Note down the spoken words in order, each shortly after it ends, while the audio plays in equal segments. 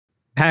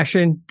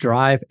Passion,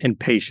 drive, and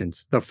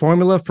patience. The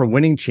formula for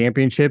winning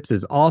championships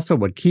is also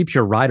what keeps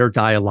your ride or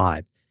die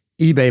alive.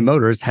 eBay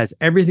Motors has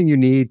everything you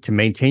need to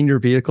maintain your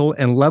vehicle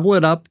and level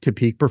it up to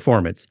peak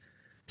performance.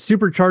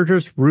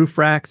 Superchargers, roof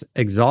racks,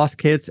 exhaust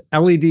kits,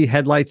 LED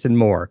headlights, and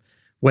more.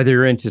 Whether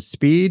you're into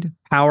speed,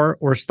 power,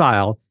 or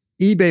style,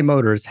 eBay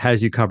Motors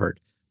has you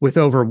covered. With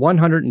over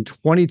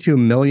 122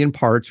 million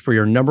parts for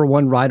your number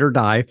one ride or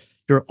die,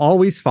 you'll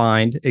always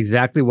find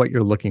exactly what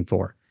you're looking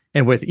for.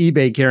 And with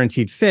eBay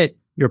Guaranteed Fit,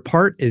 your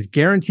part is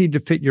guaranteed to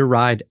fit your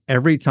ride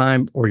every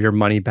time or your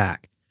money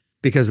back.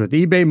 Because with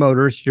eBay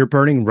Motors, you're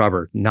burning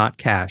rubber, not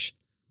cash.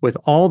 With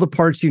all the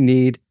parts you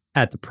need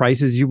at the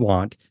prices you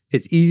want,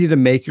 it's easy to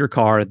make your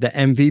car the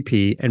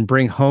MVP and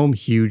bring home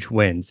huge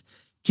wins.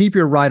 Keep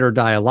your ride or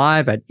die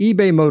alive at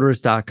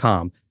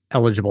ebaymotors.com.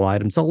 Eligible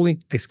items only.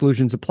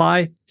 Exclusions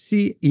apply.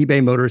 See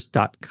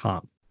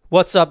ebaymotors.com.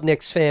 What's up,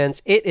 Knicks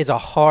fans? It is a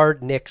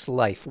hard Knicks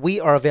life.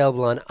 We are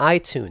available on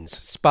iTunes,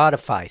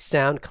 Spotify,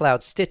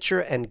 SoundCloud, Stitcher,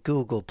 and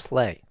Google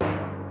Play.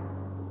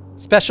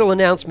 Special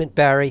announcement,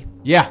 Barry.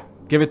 Yeah,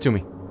 give it to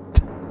me.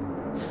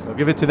 Well,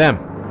 give it to them.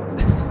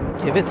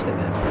 Give it to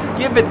them.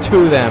 Give it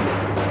to them.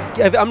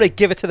 I'm going to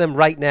give it to them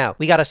right now.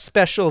 We got a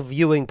special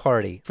viewing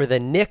party for the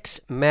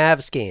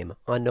Knicks-Mavs game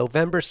on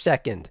November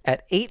 2nd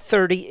at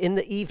 8:30 in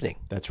the evening.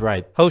 That's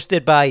right.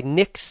 Hosted by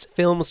Knicks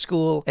Film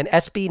School and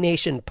SB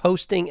Nation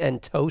Posting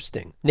and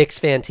Toasting. Knicks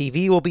Fan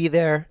TV will be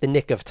there. The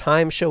Nick of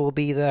Time show will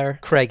be there.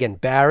 Craig and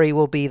Barry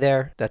will be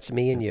there. That's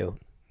me and you.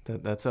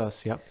 That's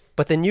us, yep.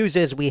 But the news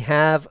is we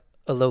have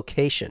a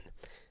location.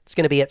 It's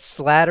going to be at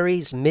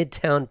Slattery's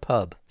Midtown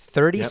Pub,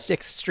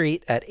 36th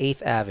Street at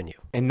 8th Avenue.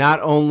 And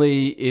not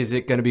only is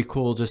it going to be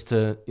cool just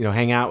to,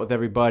 hang out with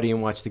everybody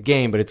and watch the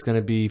game, but it's going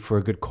to be for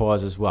a good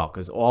cause as well,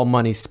 because all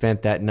money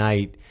spent that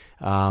night,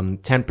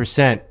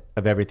 10%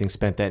 of everything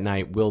spent that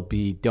night will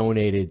be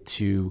donated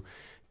to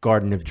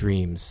Garden of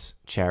Dreams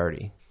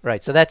charity.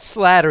 Right, so that's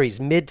Slattery's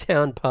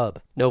Midtown Pub,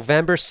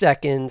 November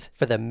 2nd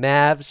for the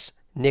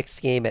Mavs-Knicks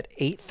game at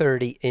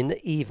 8:30 in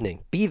the evening.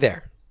 Be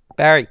there.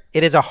 Barry,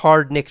 it is a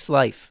hard Knicks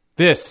life.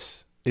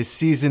 This is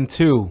Season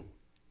 2,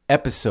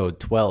 Episode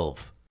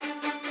 12.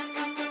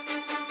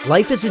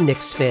 Life as a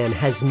Knicks fan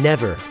has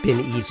never been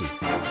easy.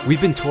 We've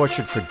been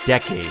tortured for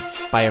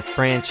decades by a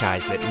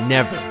franchise that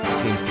never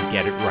seems to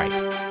get it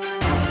right.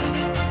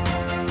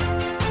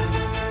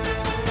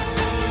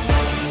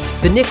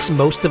 The Knicks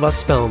most of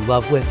us fell in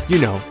love with.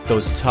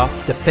 Those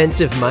tough,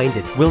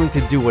 defensive-minded, willing to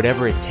do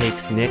whatever it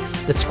takes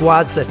Knicks. The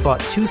squads that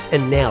fought tooth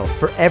and nail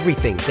for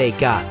everything they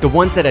got. The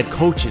ones that had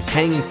coaches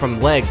hanging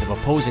from legs of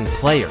opposing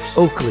players.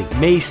 Oakley,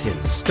 Mason,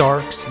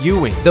 Starks,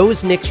 Ewing.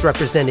 Those Knicks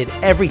represented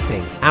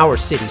everything our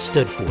city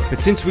stood for.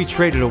 But since we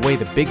traded away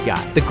the big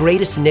guy, the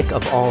greatest Knick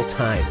of all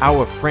time,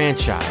 our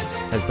franchise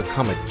has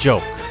become a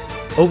joke.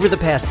 Over the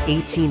past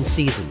 18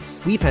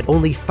 seasons, we've had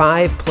only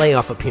 5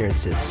 playoff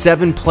appearances,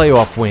 7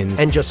 playoff wins,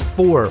 and just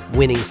 4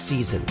 winning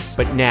seasons.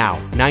 But now,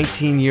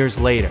 19 years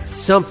later,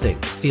 something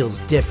feels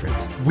different.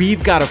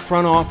 We've got a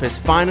front office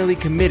finally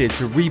committed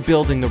to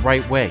rebuilding the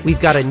right way. We've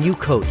got a new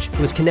coach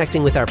who is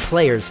connecting with our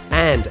players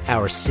and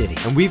our city.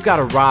 And we've got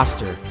a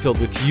roster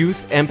filled with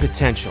youth and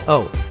potential.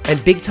 Oh,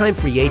 and big-time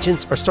free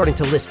agents are starting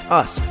to list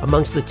us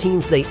amongst the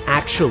teams they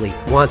actually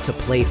want to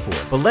play for.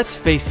 But let's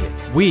face it,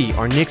 we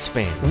are Knicks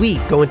fans. We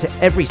go into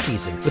every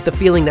season with the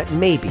feeling that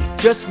maybe,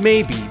 just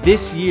maybe,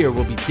 this year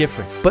will be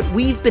different. But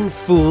we've been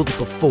fooled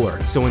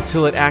before. So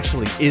until it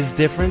actually is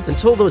different,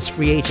 until those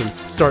free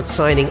agents start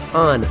signing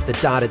on the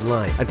dotted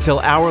line, until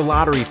our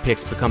lottery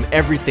picks become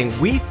everything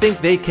we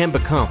think they can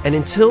become, and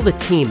until the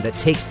team that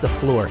takes the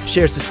floor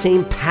shares the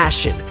same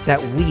passion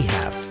that we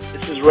have.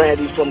 This is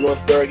Randy from North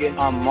Bergen.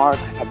 I'm Mark.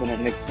 I've been a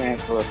Knicks fan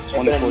for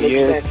 24 years. I've been a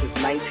Knicks fan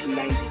since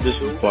 1992.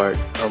 This is Bart.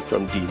 I'm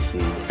from D.C.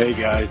 Hey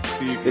guys,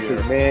 Steve This here.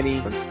 is Manny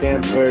from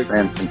Stanford.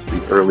 Fan since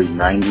the early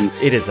 90s.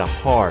 It is a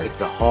hard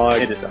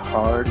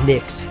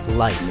Knicks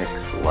life.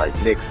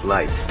 Knicks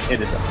life.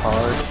 It is a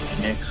hard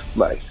Knicks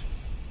life.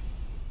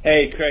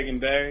 Hey, Craig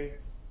and Barry.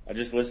 I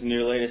just listened to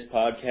your latest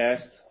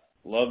podcast.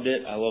 Loved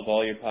it. I love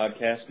all your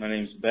podcasts. My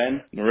name's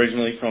Ben. I'm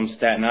originally from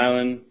Staten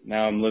Island.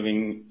 Now I'm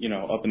living,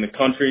 up in the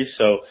country,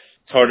 so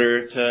it's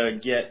harder to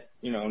get,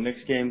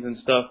 Knicks games and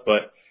stuff,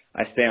 but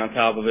I stay on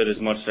top of it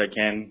as much as I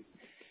can.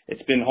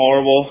 It's been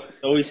horrible.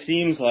 It always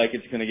seems like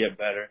it's going to get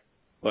better,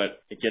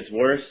 but it gets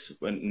worse.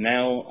 But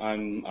now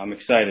I'm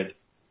excited.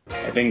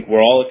 I think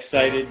we're all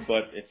excited,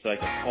 but it's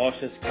like a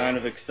cautious kind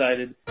of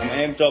excited. I'm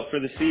amped up for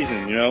the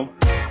season,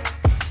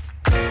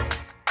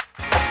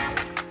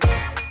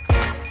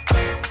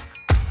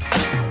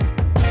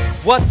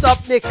 What's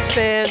up, Knicks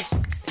fans?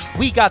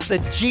 We got the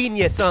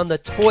genius on the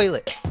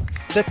toilet,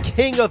 the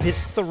king of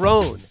his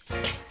throne,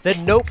 the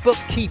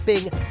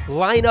notebook-keeping,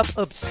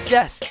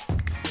 lineup-obsessed,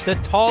 the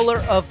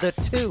taller of the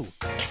two,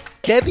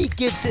 Debbie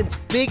Gibson's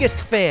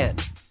biggest fan,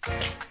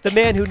 the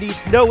man who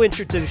needs no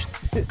introduction.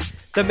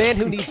 The man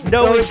who needs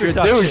no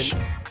introduction.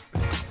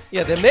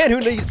 Yeah, the man who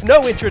needs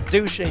no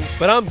introducing,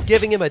 but I'm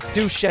giving him a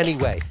douche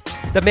anyway.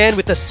 The man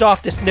with the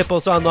softest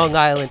nipples on Long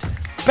Island,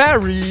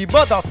 Barry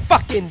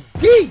motherfucking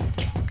D.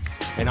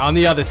 And on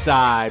the other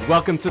side,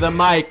 welcome to the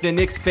mic, the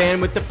Knicks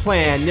fan with the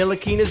plan,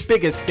 Ntilikina's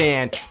biggest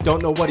stand.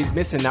 Don't know what he's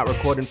missing, not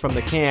recording from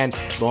the can.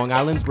 Long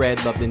Island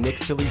bred, love the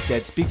Knicks till he's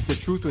dead. Speaks the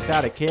truth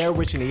without a care,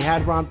 wishing he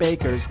had Ron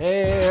Baker's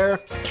hair.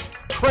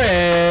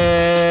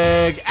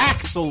 Craig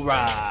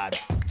Axelrod.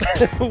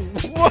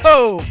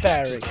 Whoa,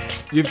 Barry.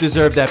 You've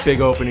deserved that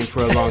big opening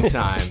for a long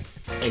time,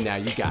 and now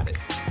you got it.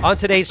 On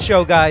today's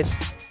show, guys,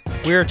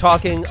 we're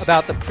talking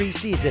about the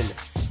preseason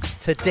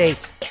to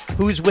date.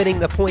 Who's winning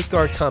the point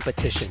guard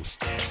competition?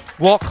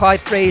 Walt Clyde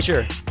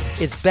Frazier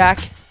is back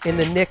in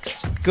the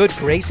Knicks' good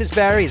graces,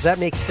 Barry. Does that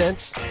make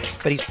sense?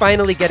 But he's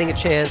finally getting a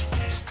chance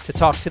to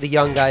talk to the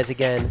young guys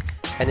again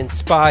and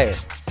inspire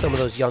some of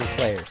those young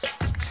players.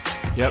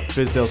 Yep,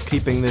 Fizdale's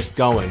keeping this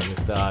going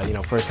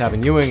with, first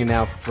having Ewing and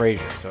now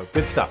Frazier. So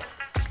good stuff.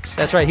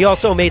 That's right. He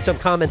also made some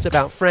comments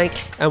about Frank,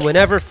 and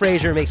whenever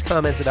Frazier makes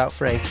comments about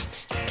Frank,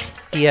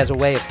 he has a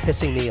way of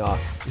pissing me off.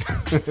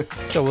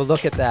 So we'll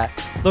look at that.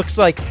 Looks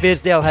like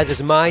Fizdale has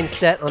his mind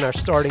set on our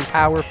starting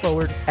power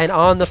forward. And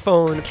on the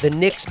phone, the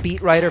Knicks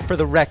beat writer for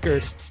the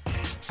Record,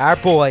 our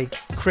boy,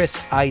 Chris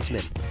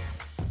Eisman.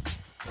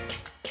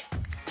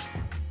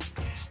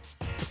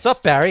 What's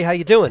up, Barry? How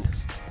you doing?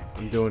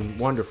 I'm doing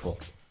wonderful.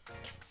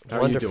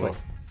 How Wonderful. are you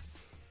doing?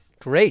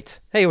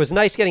 Great. Hey, it was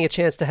nice getting a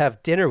chance to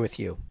have dinner with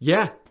you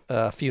Yeah.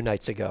 a few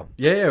nights ago.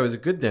 Yeah, it was a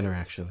good dinner,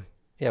 actually.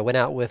 Yeah, went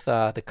out with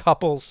the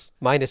couples,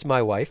 minus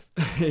my wife.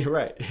 You're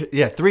right.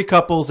 Yeah, 3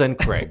 couples and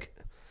Craig.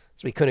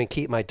 So we couldn't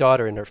keep my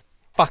daughter in her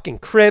fucking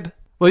crib.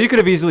 Well, you could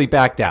have easily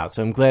backed out,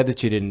 so I'm glad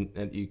that you didn't.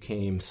 That you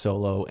came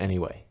solo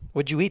anyway.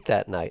 What'd you eat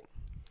that night?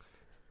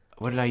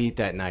 What did I eat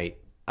that night?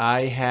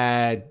 I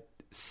had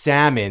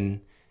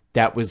salmon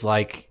that was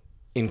like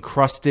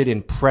encrusted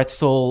in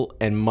pretzel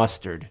and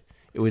mustard.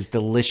 It was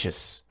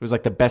delicious. It was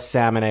like the best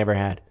salmon I ever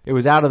had. It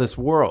was out of this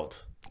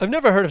world. I've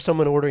never heard of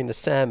someone ordering the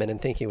salmon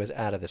and thinking it was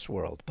out of this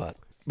world, but...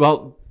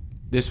 Well,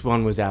 this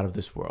one was out of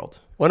this world.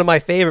 One of my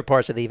favorite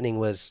parts of the evening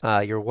was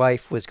your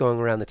wife was going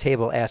around the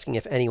table asking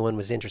if anyone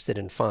was interested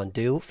in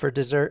fondue for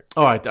dessert.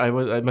 Oh,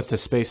 I must have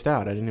spaced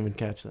out. I didn't even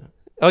catch that.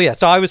 Oh, yeah.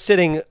 So I was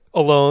sitting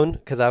alone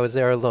because I was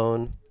there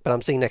alone, but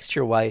I'm sitting next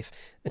to your wife.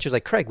 And she was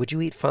like, Craig, would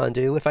you eat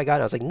fondue if I got it?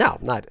 I was like, no,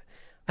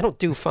 I don't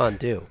do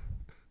fondue.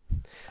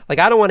 Like,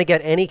 I don't want to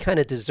get any kind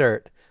of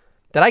dessert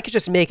that I could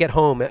just make at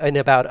home in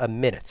about a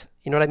minute.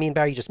 You know what I mean,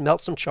 Barry? You just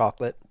melt some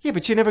chocolate. Yeah,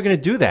 but you're never going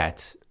to do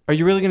that. Are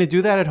you really going to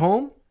do that at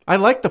home? I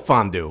like the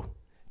fondue.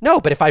 No,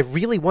 but if I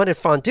really wanted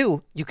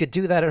fondue, you could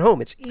do that at home.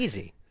 It's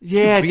easy.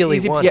 Yeah, it's really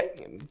easy. Want yeah,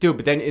 dude,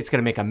 but then it's going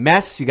to make a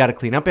mess. You got to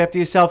clean up after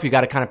yourself. You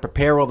got to kind of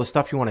prepare all the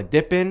stuff you want to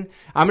dip in.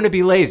 I'm going to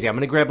be lazy. I'm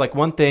going to grab like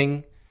one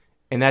thing,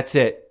 and that's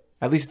it.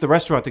 At least at the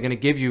restaurant, they're going to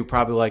give you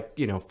probably like,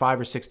 5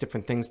 or 6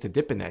 different things to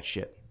dip in that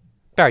shit.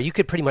 Barry, you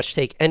could pretty much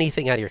take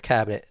anything out of your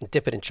cabinet and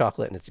dip it in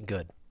chocolate, and it's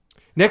good.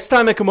 Next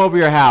time I come over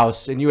your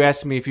house and you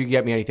ask me if you can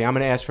get me anything, I'm going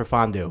to ask for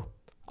fondue.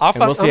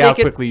 We'll see how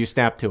quickly you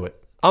snap to it.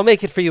 I'll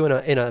make it for you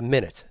in a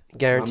minute,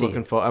 guaranteed.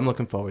 I'm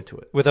looking forward to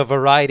it. With a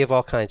variety of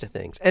all kinds of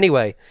things.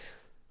 Anyway,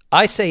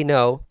 I say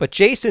no, but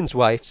Jason's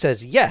wife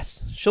says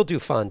yes. She'll do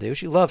fondue.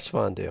 She loves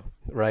fondue,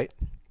 right?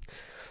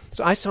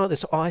 So I saw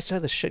this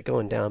shit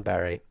going down,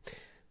 Barry.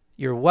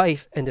 Your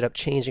wife ended up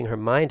changing her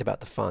mind about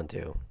the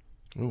fondue.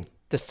 Ooh.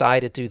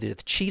 Decided to do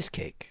the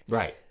cheesecake.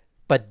 Right.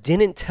 But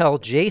didn't tell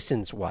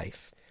Jason's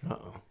wife.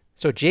 Uh-oh.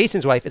 So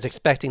Jason's wife is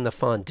expecting the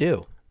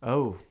fondue.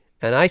 Oh.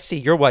 And I see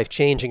your wife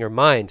changing her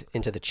mind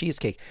into the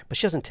cheesecake, but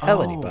she doesn't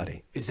tell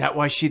anybody. Is that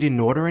why she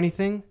didn't order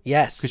anything?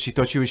 Yes. Because she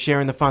thought she was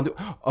sharing the fondue?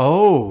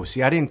 Oh,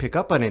 see, I didn't pick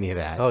up on any of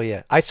that. Oh,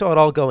 yeah. I saw it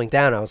all going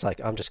down. I was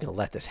like, I'm just going to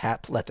let this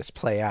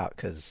play out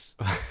because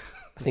I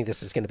think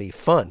this is going to be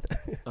fun.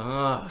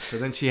 So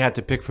then she had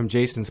to pick from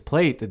Jason's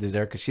plate the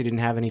dessert because she didn't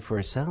have any for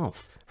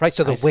herself. Right,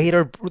 so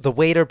the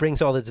waiter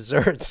brings all the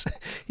desserts.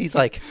 He's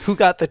like, who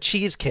got the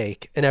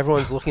cheesecake? And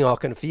everyone's looking all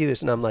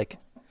confused. And I'm like,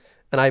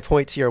 and I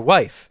point to your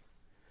wife.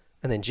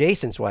 And then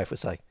Jason's wife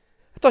was like,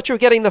 I thought you were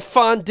getting the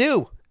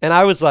fondue. And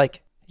I was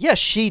like, yes,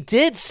 she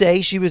did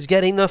say she was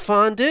getting the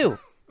fondue.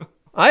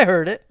 I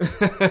heard it.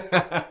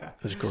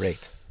 It was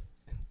great.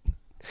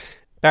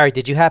 Barry,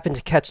 did you happen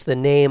to catch the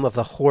name of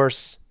the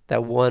horse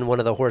that won one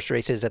of the horse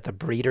races at the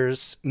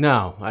Breeders'?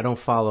 No, I don't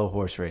follow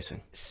horse racing.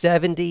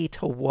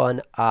 70-1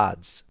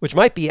 odds, which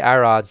might be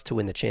our odds to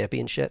win the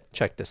championship.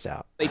 Check this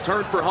out. They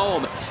turn for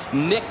home.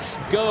 Knicks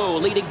go,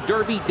 leading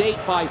Derby Date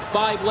by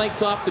 5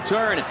 lengths off the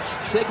turn.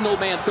 Signal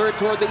Man third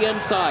toward the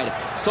inside.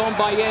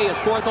 Sombaye is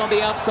fourth on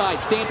the outside.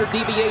 Standard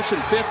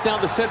Deviation fifth down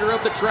the center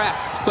of the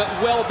track, but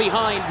well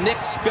behind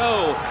Knicks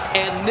go.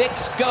 And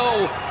Knicks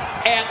go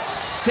at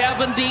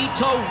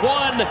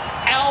 70-1.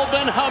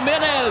 Alvin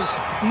Jimenez.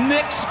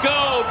 Knicks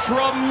go.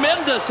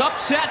 Tremendous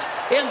upset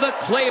in the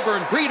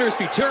Claiborne Breeders'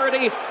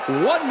 Futurity.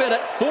 1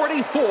 minute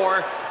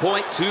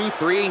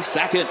 44.23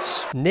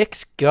 seconds.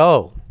 Knicks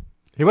go.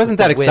 He wasn't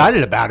that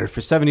excited about it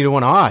for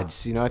 70-1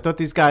 odds. I thought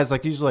these guys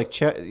usually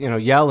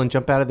yell and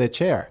jump out of their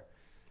chair.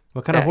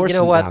 What kind of horse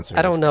announcer?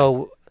 I don't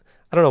know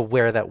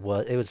where that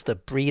was. It was the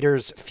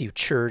Breeders'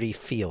 Futurity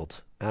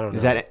Field. I don't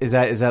know. Is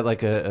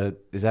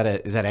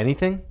that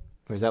anything?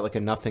 Or is that like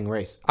a nothing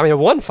race? I mean, it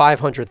won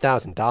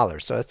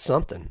 $500,000, so that's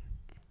something.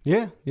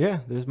 Yeah,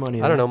 there's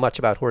money. I don't know much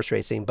about horse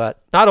racing,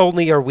 but not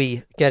only are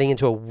we getting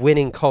into a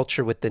winning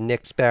culture with the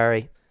Knicks,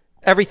 Barry,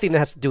 everything that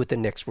has to do with the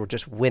Knicks, we're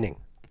just winning.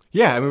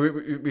 Yeah, I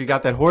mean, we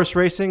got that horse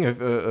racing.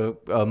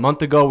 A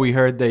month ago, we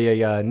heard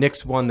the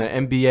Knicks won the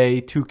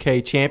NBA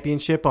 2K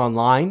championship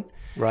online.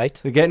 Right.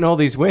 They're getting all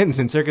these wins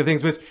and circuit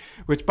things,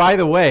 which by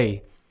the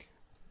way,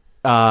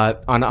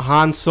 on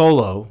Han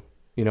Solo,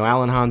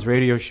 Alan Hahn's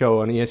radio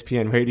show on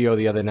ESPN Radio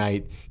the other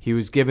night, he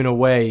was giving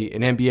away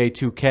an NBA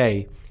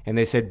 2K, and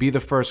they said, be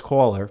the first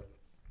caller.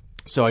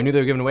 So I knew they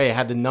were giving away. I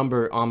had the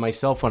number on my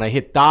cell phone. I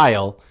hit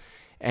dial,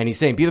 and he's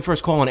saying, be the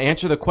first caller and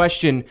answer the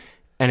question,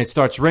 and it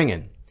starts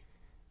ringing.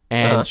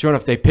 And sure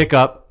enough, they pick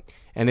up,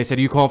 and they said,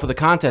 are you calling for the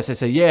contest? I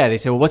said, yeah. They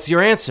said, well, what's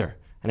your answer?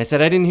 And I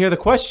said, I didn't hear the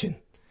question.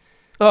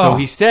 So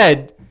he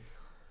said,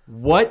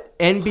 what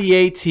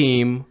NBA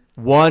team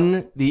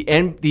won the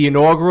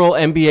inaugural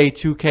NBA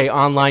 2K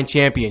online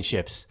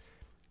championships?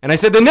 And I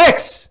said, the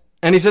Knicks.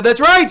 And he said,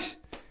 that's right.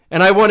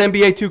 And I won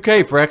NBA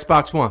 2K for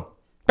Xbox One.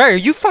 Barry, are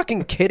you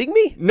fucking kidding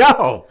me?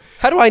 No.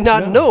 How do I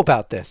not know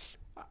about this?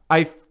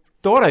 I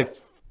thought I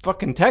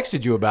fucking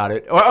texted you about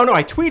it. Oh, no,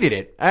 I tweeted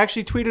it. I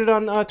actually tweeted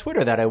on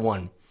Twitter that I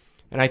won.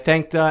 And I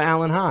thanked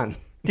Alan Hahn.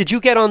 Did you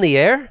get on the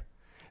air?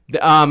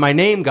 My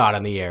name got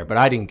on the air, but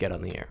I didn't get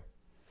on the air.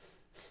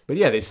 But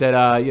yeah, they said,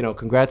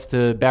 congrats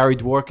to Barry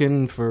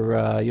Dworkin for,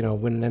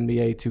 winning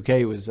NBA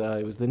 2K. It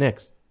was the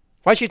Knicks.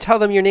 Why'd you tell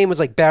them your name was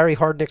like Barry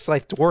Hard Knicks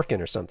Life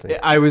Dworkin or something?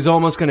 I was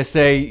almost going to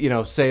say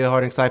the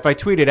Hard Knicks Life. I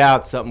tweeted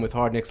out something with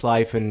Hard Knicks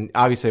Life, and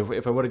obviously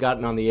if I would have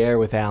gotten on the air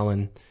with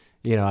Alan,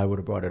 I would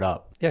have brought it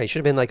up. Yeah, you should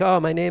have been like, oh,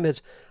 my name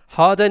is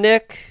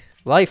Hardenik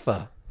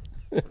Leifa.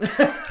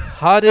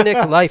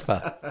 Hardenik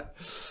Leifa.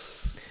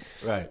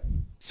 Right.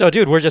 So,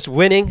 dude, we're just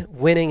winning.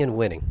 Winning.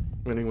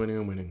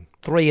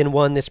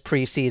 3-1 this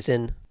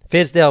preseason.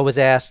 Fizdale was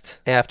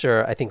asked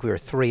after I think we were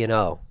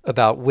 3-0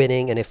 about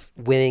winning and if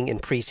winning in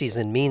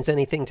preseason means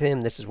anything to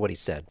him. This is what he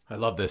said. I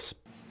love this.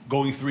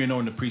 Going 3-0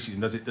 in the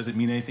preseason, does it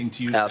mean anything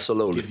to you?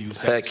 Absolutely. Give you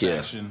Heck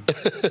yeah.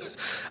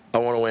 I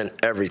want to win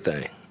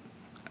everything.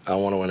 I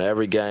want to win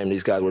every game.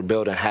 These guys, we're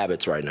building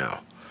habits right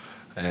now.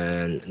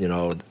 And,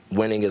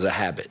 winning is a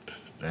habit.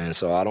 And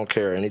so I don't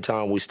care.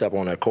 Anytime we step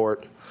on that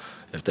court,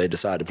 if they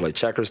decide to play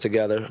checkers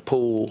together,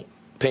 pool,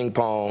 ping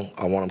pong,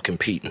 I want them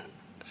competing.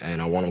 And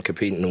I want them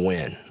competing to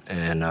win.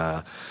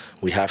 And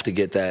we have to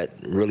get that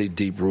really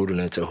deep rooted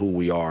into who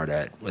we are,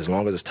 that as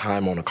long as it's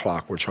time on the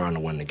clock, we're trying to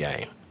win the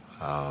game.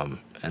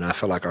 And I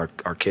feel like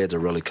our kids are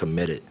really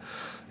committed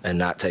and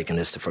not taking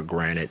this for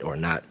granted or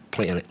not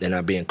playing. They're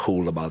not being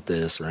cool about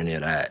this or any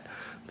of that.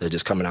 They're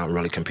just coming out and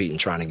really competing,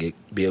 trying to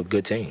be a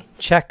good team.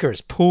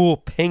 Checkers, pool,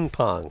 ping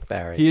pong,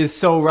 Barry. He is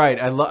so right.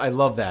 I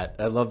love that.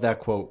 I love that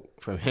quote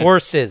from him.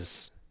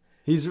 Horses.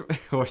 He's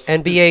horses.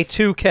 NBA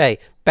 2K.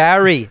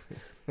 Barry,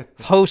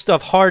 host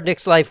of Hard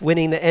Knicks Life,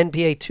 winning the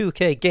NBA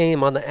 2K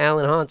game on the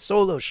Alan Hahn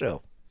Solo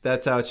Show.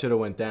 That's how it should have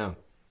went down.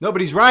 No,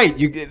 but he's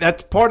right.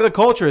 That's part of the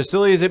culture. As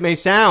silly as it may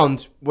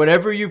sound,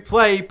 whatever you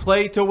play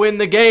to win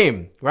the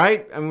game,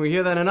 right? I mean, we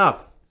hear that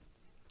enough.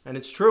 And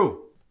it's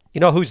true. You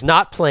know who's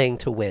not playing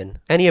to win?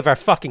 Any of our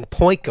fucking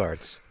point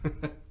guards.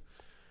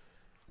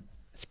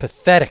 It's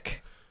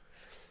pathetic.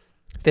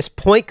 This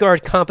point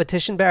guard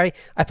competition, Barry,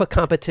 I put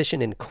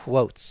competition in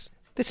quotes.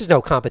 This is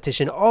no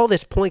competition. All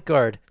this point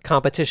guard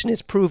competition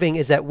is proving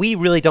is that we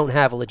really don't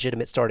have a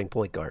legitimate starting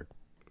point guard.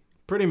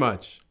 Pretty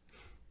much.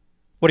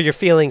 What are your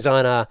feelings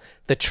on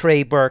the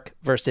Trey Burke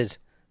versus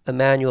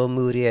Emmanuel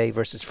Mudiay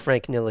versus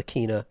Frank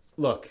Ntilikina?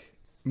 Look,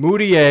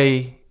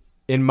 Mudiay,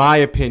 in my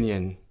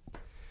opinion,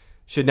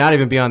 should not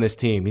even be on this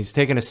team. He's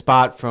taken a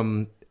spot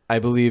from, I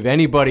believe,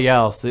 anybody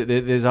else.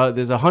 There's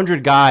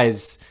 100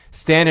 guys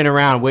standing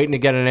around waiting to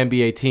get an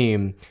NBA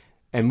team,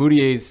 and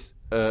Mudiay's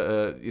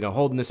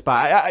holding the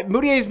spot.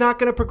 Mudiay's not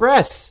going to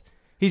progress.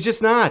 He's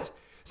just not.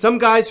 Some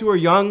guys who are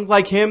young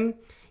like him,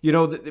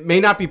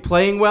 may not be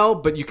playing well,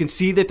 but you can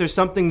see that there's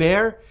something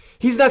there.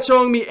 He's not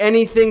showing me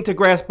anything to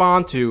grasp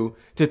onto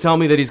to tell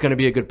me that he's going to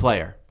be a good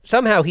player.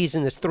 Somehow he's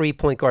in this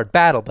 3-point guard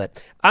battle,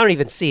 but I don't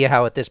even see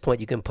how at this point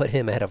you can put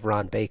him ahead of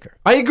Ron Baker.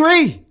 I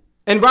agree.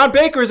 And Ron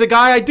Baker is a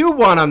guy I do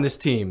want on this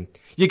team.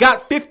 You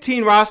got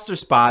 15 roster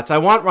spots. I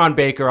want Ron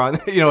Baker on,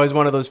 as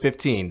one of those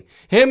 15.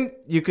 Him,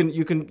 you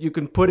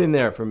can put in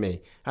there for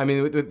me. I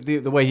mean,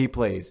 the way he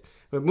plays.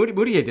 But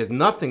Mudiay does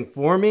nothing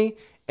for me,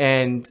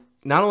 and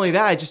not only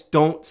that, I just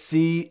don't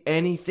see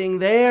anything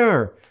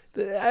there.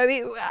 I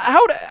mean,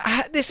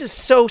 this is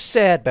so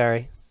sad,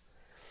 Barry.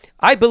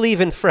 I believe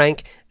in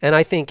Frank, and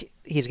I think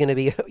he's going to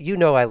be,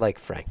 I like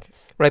Frank,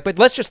 right? But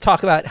let's just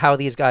talk about how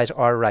these guys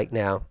are right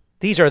now.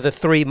 These are the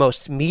 3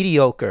 most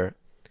mediocre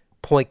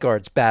point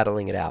guards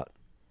battling it out.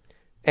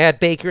 Add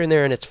Baker in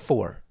there, and it's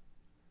 4.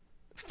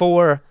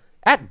 4,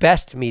 at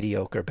best,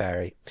 mediocre,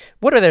 Barry.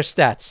 What are their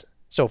stats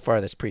so far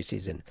this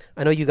preseason?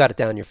 I know you got it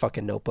down in your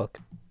fucking notebook.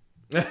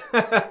 Give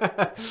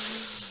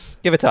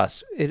it to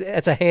us.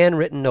 It's a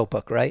handwritten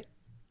notebook, right?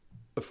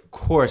 Of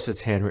course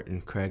it's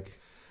handwritten, Craig.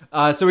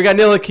 So we got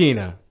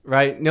Ntilikina,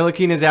 right?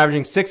 Ntilikina is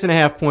averaging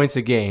 6.5 points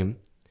a game.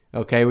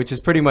 okay, which is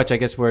pretty much, I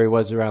guess, where he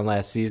was around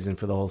last season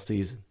for the whole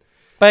season.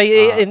 But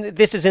and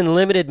this is in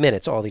limited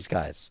minutes, all these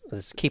guys.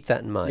 Let's keep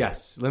that in mind.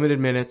 Yes, limited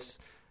minutes,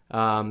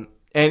 and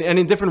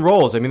in different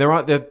roles. I mean,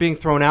 they're being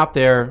thrown out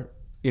there,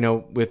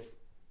 with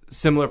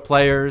similar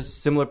players,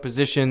 similar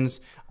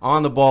positions,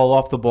 on the ball,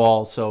 off the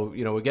ball. So,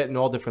 we're getting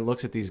all different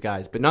looks at these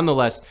guys. But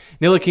nonetheless,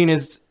 Ntilikina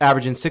is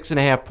averaging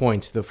 6.5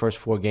 points through the first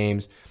 4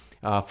 games,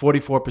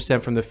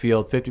 44% from the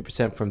field,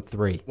 50% from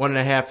 3,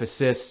 1.5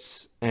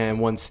 assists, and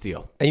 1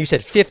 steal. And you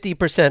said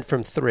 50%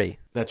 from 3.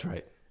 That's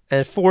right.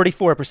 And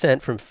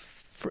 44% from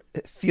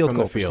field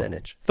goal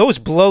percentage. Those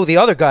blow the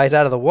other guys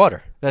out of the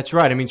water. That's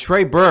right. I mean,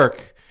 Trey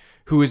Burke,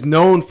 who is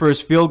known for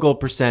his field goal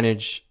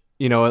percentage,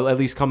 at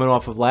least coming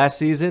off of last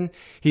season,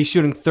 he's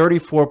shooting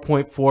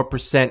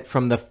 34.4%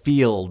 from the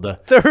field.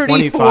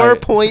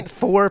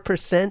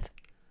 34.4%?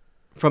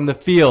 From the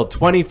field,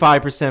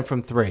 25%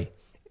 from 3,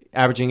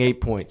 averaging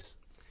 8 points.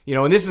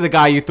 And this is a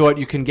guy you thought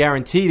you can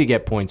guarantee to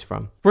get points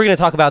from. We're going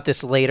to talk about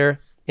this later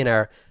in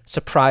our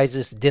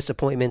surprises,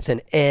 disappointments,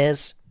 and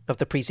as of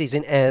the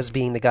preseason, as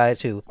being the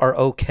guys who are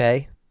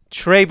okay.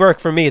 Trey Burke,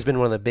 for me, has been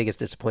one of the biggest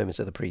disappointments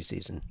of the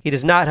preseason. He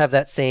does not have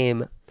that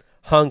same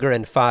hunger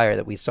and fire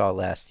that we saw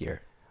last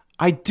year.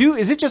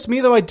 Is it just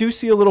me, though? I do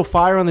see a little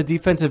fire on the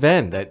defensive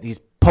end, that he's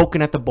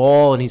poking at the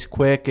ball and he's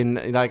quick,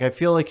 and I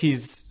feel like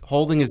he's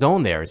holding his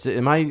own there.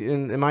 Am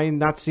I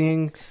not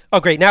seeing? Oh,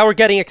 great. Now we're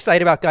getting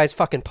excited about guys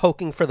fucking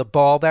poking for the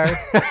ball, Barry.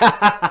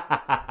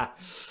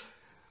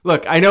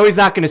 Look, I know he's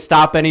not going to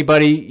stop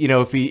anybody,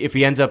 if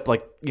he ends up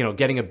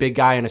getting a big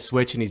guy in a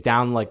switch and he's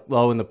down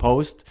low in the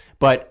post.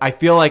 But I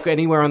feel like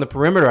anywhere on the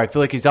perimeter, I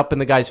feel like he's up in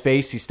the guy's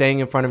face. He's staying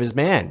in front of his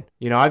man.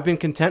 I've been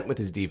content with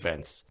his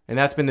defense, and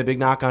that's been the big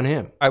knock on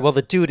him. All right, well,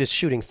 the dude is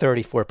shooting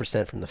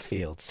 34% from the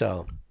field,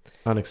 so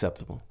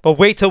unacceptable. But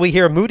wait till we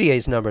hear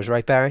Moutier's numbers,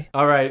 right, Barry?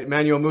 All right,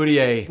 Emmanuel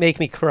Mudiay. Make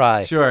me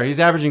cry. Sure, he's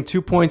averaging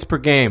 2 points per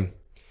game.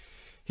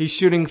 He's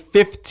shooting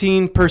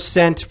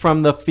 15%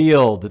 from the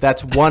field.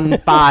 That's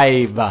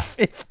 1-5.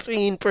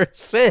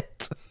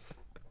 15%.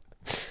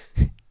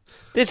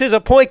 This is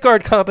a point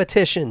guard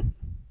competition.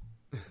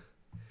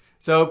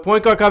 So,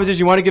 point guard competition,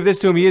 you want to give this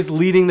to him. He is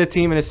leading the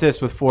team in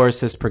assists with 4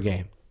 assists per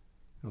game.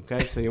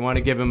 Okay, so you want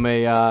to give him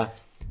a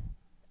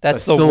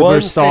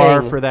silver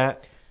star for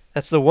that.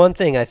 That's the one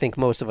thing I think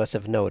most of us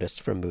have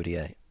noticed from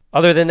Moutier.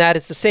 Other than that,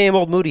 it's the same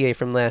old Moutier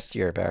from last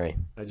year, Barry.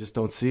 I just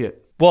don't see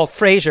it. Walt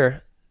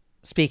Frazier,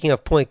 speaking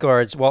of point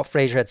guards, Walt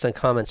Frazier had some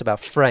comments about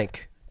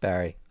Frank,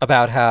 Barry,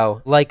 about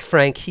how, like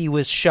Frank, he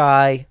was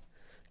shy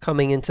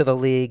coming into the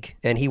league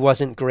and he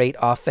wasn't great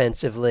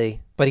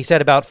offensively. But he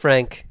said about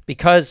Frank,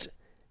 because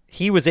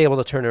he was able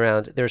to turn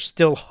around, there's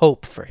still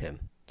hope for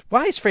him.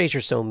 Why is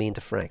Frazier so mean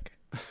to Frank?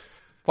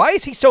 Why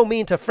is he so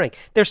mean to Frank?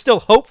 There's still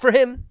hope for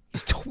him?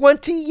 He's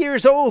 20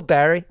 years old,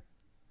 Barry.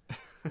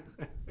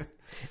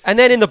 And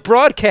then in the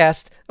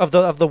broadcast of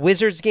the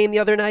Wizards game the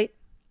other night,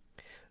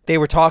 they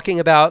were talking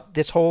about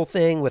this whole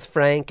thing with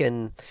Frank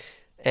and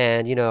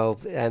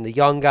the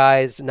young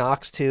guys,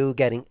 Knox too,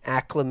 getting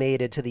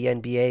acclimated to the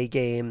NBA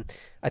game.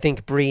 I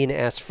think Breen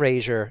asked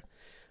Frazier,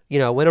 when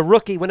a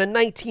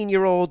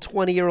 19-year-old,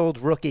 20-year-old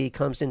rookie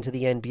comes into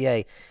the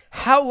NBA,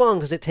 how long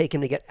does it take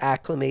him to get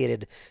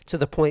acclimated to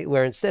the point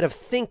where instead of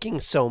thinking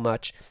so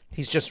much,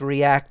 he's just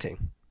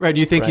reacting? Right. Do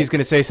you think he's going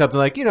to say something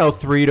like,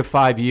 3 to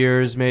 5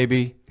 years,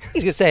 maybe?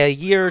 He's going to say a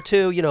year or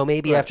two,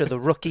 maybe after the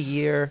rookie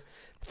year.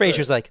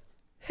 Frazier's like,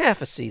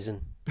 half a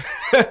season.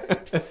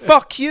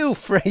 Fuck you,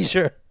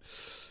 Frazier.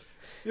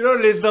 You know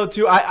what it is, though,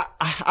 too?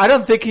 I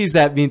don't think he's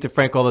that mean to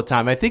Frank all the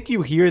time. I think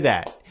you hear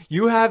that.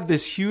 You have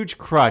this huge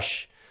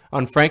crush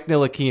on Frank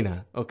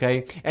Ntilikina,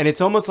 okay? And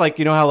it's almost like,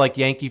 how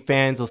Yankee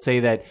fans will say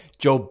that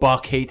Joe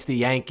Buck hates the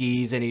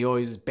Yankees and he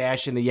always is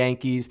bashing the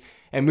Yankees.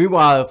 And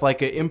meanwhile, if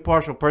an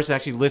impartial person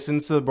actually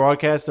listens to the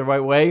broadcast the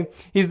right way,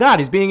 he's not.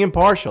 He's being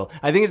impartial.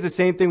 I think it's the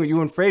same thing with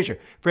you and Frazier.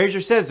 Frazier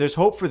says there's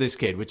hope for this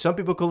kid, which some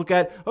people could look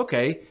at,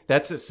 okay,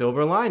 that's a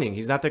silver lining.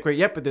 He's not that great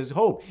yet, but there's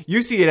hope.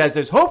 You see it as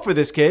there's hope for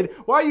this kid.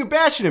 Why are you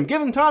bashing him?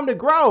 Give him time to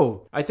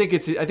grow. I think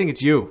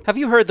it's you. Have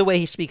you heard the way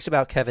he speaks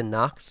about Kevin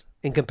Knox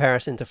in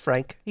comparison to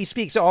Frank? He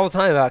speaks all the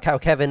time about how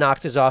Kevin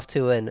Knox is off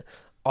to an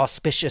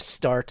auspicious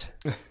start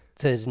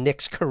to his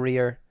Knicks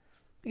career.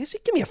 Because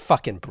give me a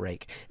fucking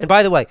break. And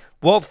by the way,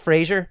 Walt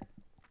Frazier,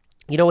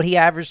 you know what he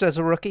averaged as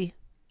a rookie?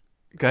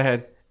 Go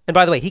ahead. And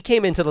by the way, he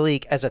came into the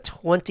league as a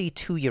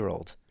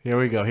 22-year-old. Here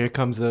we go. Here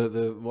comes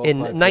the Walt in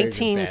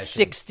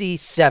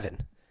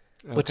 1967.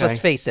 Okay. Which, let's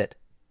face it,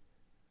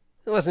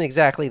 it wasn't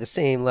exactly the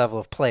same level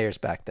of players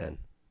back then.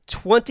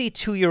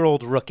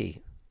 22-year-old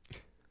rookie.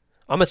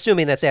 I'm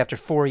assuming that's after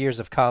 4 years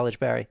of college,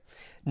 Barry.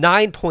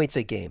 9 points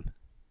a game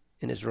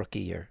in his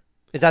rookie year.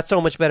 Is that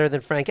so much better than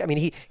Frank? I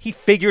mean, he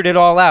figured it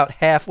all out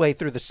halfway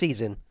through the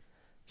season.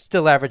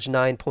 Still averaged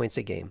 9 points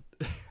a game.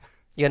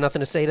 You got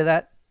nothing to say to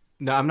that?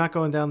 No, I'm not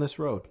going down this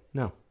road.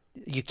 No.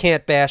 You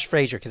can't bash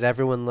Frazier because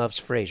everyone loves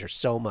Frazier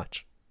so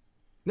much.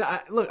 No,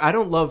 look, I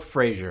don't love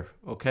Frazier,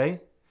 okay?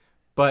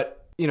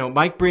 But,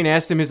 Mike Breen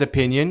asked him his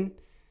opinion,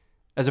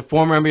 as a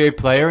former NBA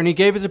player, and he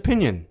gave his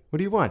opinion. What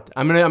do you want?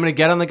 I'm gonna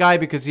get on the guy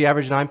because he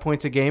averaged 9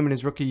 points a game in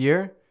his rookie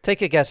year.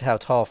 Take a guess how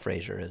tall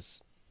Frazier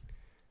is.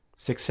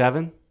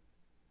 6'7".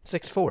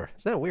 6'4".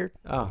 Isn't that weird?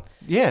 Oh,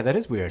 yeah, that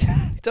is weird.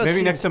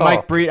 Maybe next tall. to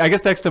Mike Breen. I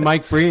guess next to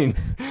Mike Breen.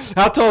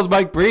 How tall is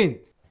Mike Breen?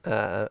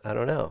 I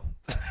don't know.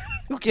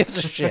 Who gives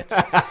a shit?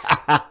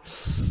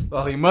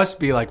 Well, he must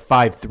be like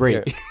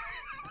 5'3".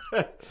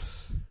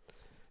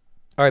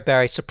 All right,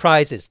 Barry.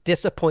 Surprises,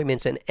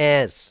 disappointments, and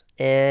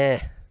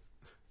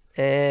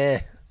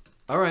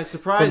All right,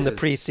 surprises. from the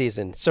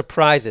preseason.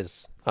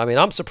 Surprises. I mean,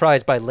 I'm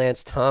surprised by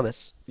Lance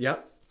Thomas.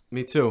 Yep,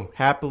 me too.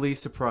 Happily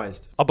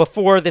surprised.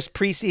 Before this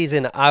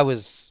preseason,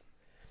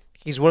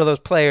 he's one of those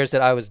players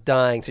that I was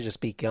dying to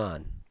just be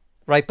gone,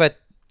 right? But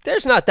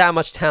there's not that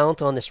much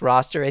talent on this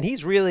roster, and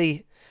he's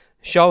really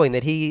showing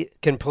that he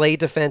can play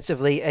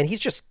defensively, and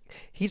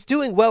he's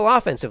doing well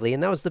offensively,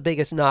 and that was the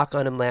biggest knock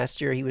on him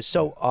last year. He was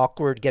so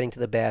awkward getting to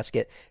the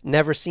basket,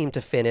 never seemed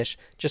to finish,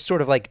 just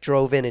sort of like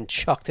drove in and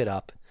chucked it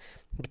up.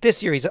 But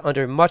this year, he's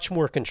under much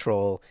more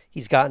control.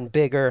 He's gotten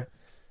bigger.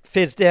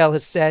 Fizdale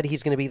has said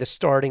he's going to be the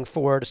starting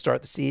four to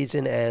start the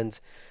season, and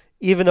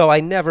even though I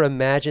never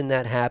imagined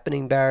that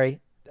happening, Barry,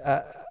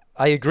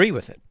 I agree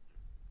with it.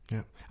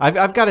 Yeah,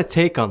 I've got a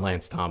take on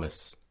Lance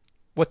Thomas.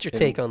 What's your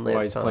take on Lance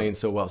Why he's Thomas? playing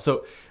so well.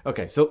 So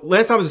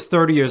Lance Thomas is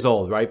 30 years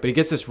old, right? But he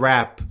gets this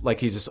rap like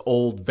he's this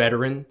old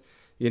veteran,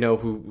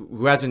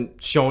 who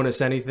hasn't shown us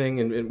anything,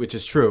 and which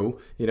is true,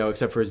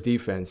 except for his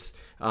defense.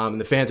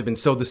 And the fans have been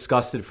so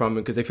disgusted from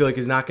him because they feel like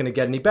he's not going to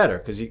get any better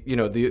because,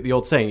 the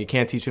old saying, you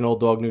can't teach an old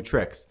dog new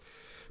tricks.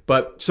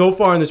 But so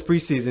far in this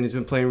preseason, he's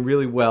been playing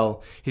really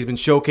well. He's been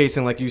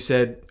showcasing, like you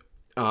said,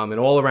 an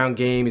all-around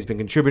game. He's been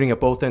contributing at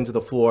both ends of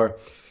the floor.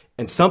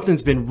 And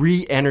something's been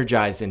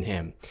re-energized in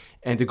him.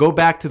 And to go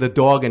back to the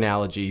dog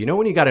analogy,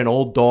 when you got an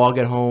old dog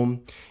at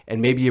home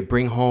and maybe you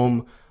bring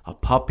home a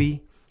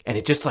puppy and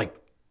it just like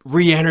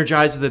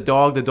re-energizes the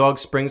dog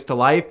springs to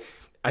life.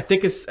 I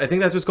think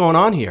that's what's going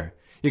on here.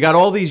 You got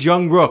all these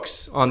young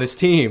rooks on this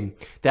team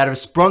that have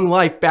sprung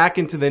life back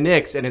into the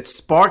Knicks, and it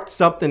sparked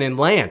something in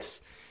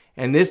Lance.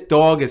 And this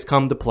dog has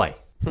come to play.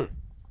 What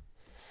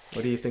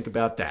do you think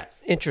about that?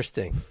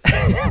 Interesting.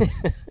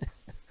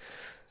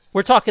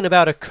 We're talking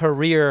about a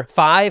career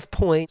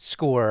 5-point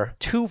scorer,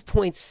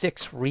 2.6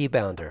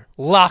 rebounder,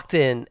 locked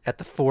in at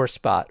the 4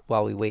 spot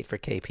while we wait for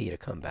KP to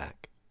come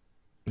back.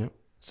 Yep.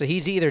 So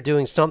he's either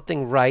doing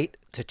something right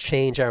to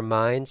change our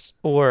minds,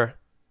 or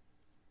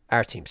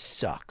our team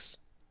sucks.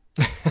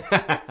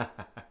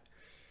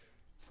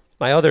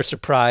 My other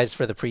surprise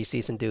for the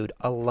preseason, dude,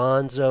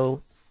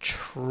 Alonzo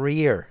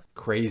Trier.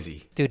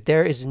 Crazy. Dude,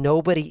 there is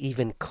nobody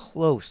even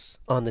close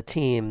on the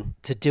team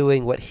to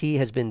doing what he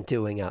has been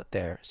doing out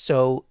there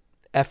so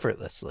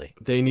effortlessly.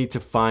 They need to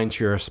find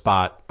your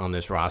spot on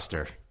this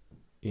roster.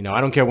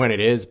 I don't care when it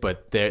is,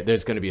 but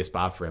there's going to be a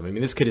spot for him. I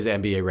mean, this kid is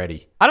NBA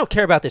ready. I don't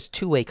care about this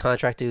two-way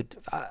contract, dude.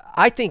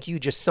 I think you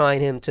just sign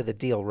him to the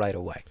deal right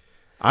away.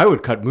 I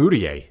would cut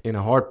Moutier in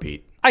a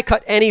heartbeat. I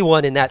cut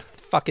anyone in that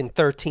fucking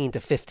 13 to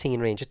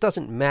 15 range. It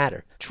doesn't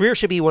matter. Trier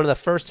should be one of the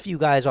first few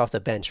guys off the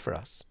bench for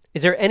us.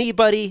 Is there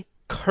anybody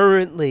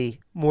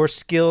currently more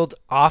skilled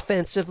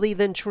offensively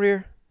than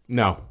Trier?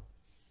 No.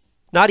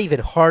 Not even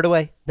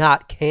Hardaway?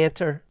 Not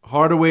Cantor?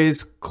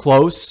 Hardaway's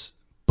close,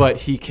 but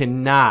he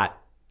cannot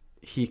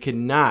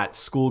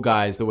school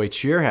guys the way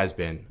Trier has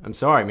been. I'm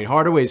sorry. I mean,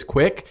 Hardaway's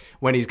quick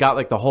when he's got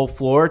like the whole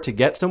floor to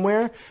get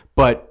somewhere,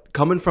 but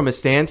coming from a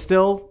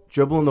standstill,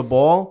 dribbling the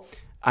ball,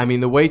 I mean,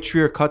 the way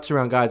Trier cuts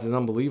around guys is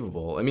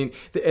unbelievable. I mean,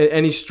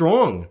 and he's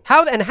strong.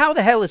 How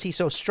the hell is he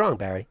so strong,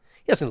 Barry?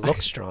 He doesn't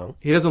look strong.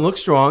 He doesn't look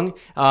strong.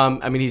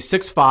 I mean, he's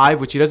 6'5",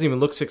 which he doesn't even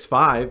look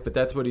 6'5", but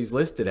that's what he's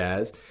listed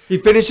as. He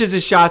finishes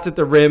his shots at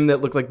the rim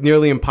that look like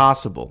nearly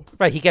impossible.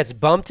 Right, he gets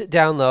bumped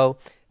down low.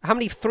 How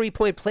many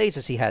three-point plays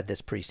has he had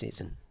this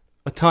preseason?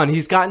 A ton.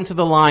 He's gotten to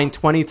the line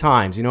 20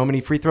 times. You know how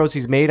many free throws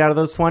he's made out of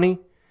those 20?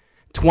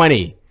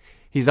 20.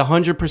 He's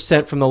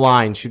 100% from the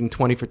line, shooting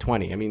 20 for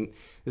 20. I mean,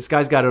 this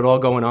guy's got it all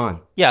going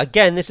on. Yeah,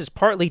 again, this is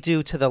partly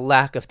due to the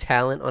lack of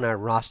talent on our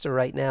roster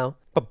right now.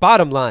 But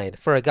bottom line,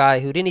 for a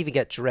guy who didn't even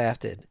get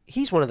drafted,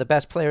 he's one of the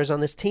best players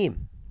on this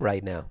team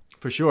right now.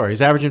 For sure.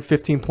 He's averaging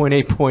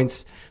 15.8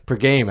 points per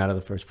game out of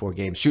the first 4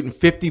 games. Shooting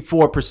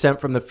 54%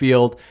 from the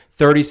field,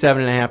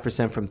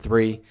 37.5% from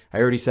 3. I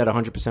already said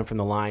 100% from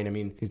the line. I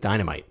mean, he's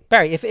dynamite.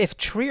 Barry, if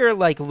Trier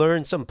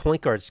learned some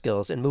point guard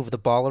skills and moved the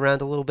ball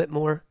around a little bit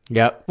more,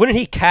 yep, wouldn't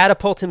he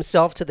catapult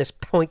himself to this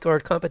point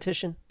guard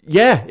competition?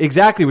 Yeah,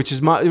 exactly. Which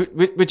is why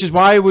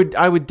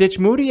I would ditch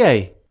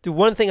Moutier. Dude,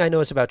 one thing I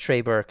noticed about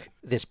Trey Burke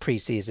this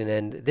preseason,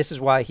 and this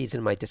is why he's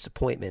in my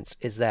disappointments,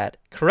 is that,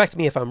 correct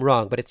me if I'm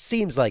wrong, but it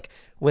seems like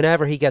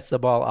whenever he gets the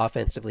ball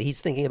offensively,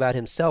 he's thinking about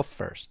himself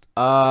first.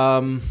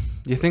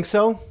 You think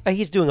so?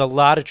 He's doing a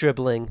lot of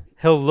dribbling.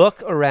 He'll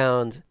look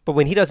around, but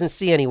when he doesn't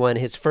see anyone,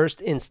 his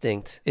first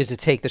instinct is to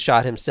take the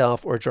shot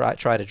himself or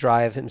try to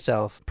drive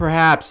himself.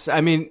 Perhaps. I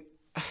mean,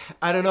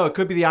 I don't know. It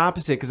could be the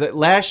opposite, because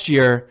last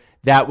year,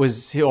 that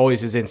was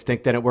always his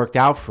instinct, and it worked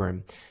out for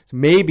him. So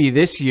maybe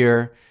this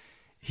year,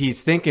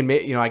 he's thinking,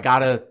 I got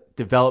to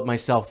develop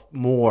myself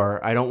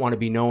more. I don't want to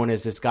be known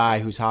as this guy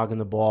who's hogging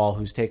the ball,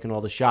 who's taking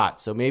all the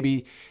shots. So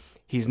maybe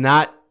he's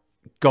not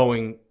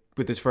going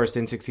with his first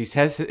instincts. He's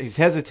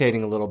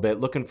hesitating a little bit,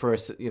 looking for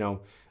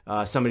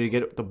somebody to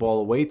get the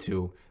ball away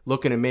to,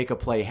 looking to make a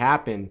play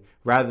happen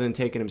rather than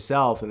take it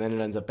himself, and then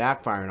it ends up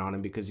backfiring on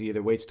him because he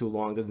either waits too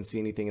long, doesn't see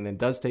anything, and then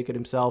does take it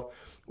himself,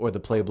 or the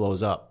play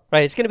blows up.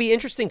 Right. It's going to be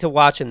interesting to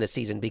watch him this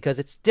season because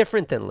it's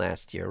different than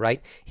last year,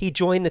 right? He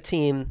joined the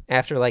team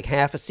after like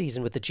half a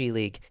season with the G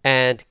League,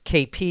 and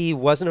KP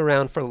wasn't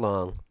around for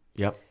long.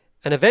 Yep.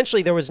 And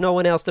eventually there was no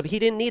one else. He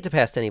didn't need to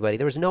pass to anybody.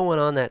 There was no one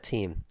on that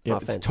team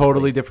offensively. It's a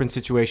totally different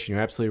situation.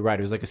 You're absolutely right.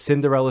 It was like a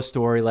Cinderella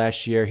story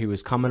last year. He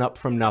was coming up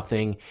from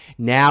nothing.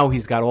 Now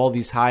he's got all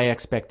these high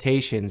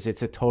expectations.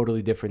 It's a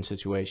totally different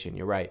situation.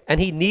 You're right. And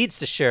he needs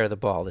to share the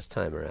ball this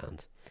time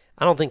around.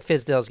 I don't think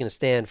Fizdale's going to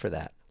stand for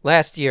that.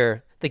 Last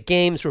year, the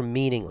games were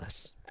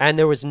meaningless. And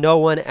there was no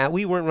one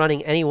we weren't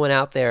running anyone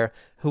out there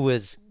who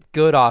was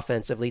good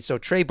offensively. So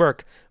Trey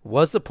Burke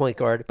was the point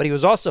guard, but he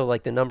was also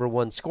like the number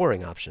one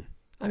scoring option.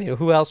 I mean,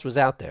 who else was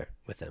out there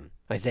with him?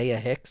 Isaiah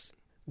Hicks?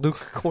 Luke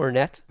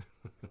Cornett?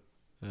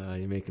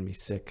 You're making me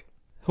sick.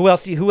 Who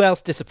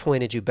else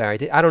disappointed you,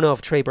 Barry? I don't know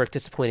if Trey Burke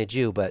disappointed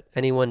you, but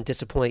anyone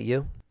disappoint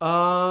you?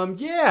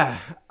 Yeah.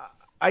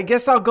 I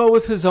guess I'll go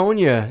with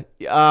Hezonja.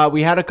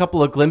 We had a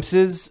couple of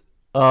glimpses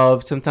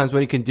of sometimes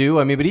what he can do.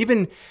 I mean, but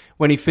even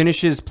when he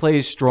finishes,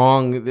 plays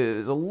strong,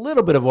 there's a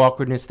little bit of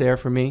awkwardness there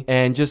for me.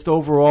 And just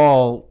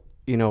overall,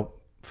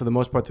 for the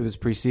most part through this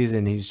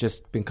preseason, he's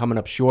just been coming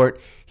up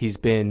short. He's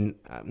been,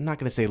 I'm not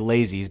going to say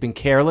lazy, he's been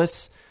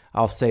careless.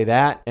 I'll say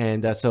that.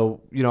 And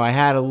so, I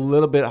had a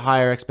little bit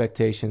higher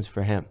expectations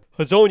for him.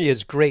 Hezonja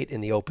is great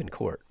in the open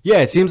court. Yeah,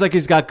 it seems like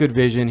he's got good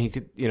vision. He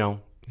could,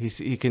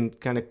 he can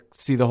kind of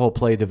see the whole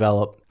play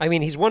develop. I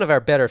mean, he's one of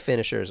our better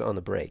finishers on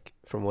the break,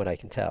 from what I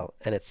can tell.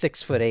 And at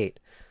 6'8",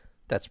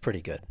 that's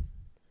pretty good.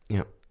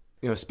 Yeah.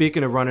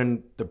 Speaking of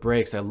running the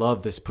breaks, I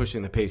love this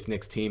pushing the pace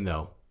Knicks team,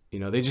 though.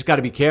 They just got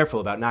to be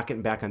careful about not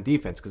getting back on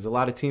defense because a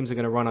lot of teams are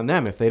going to run on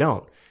them if they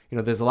don't.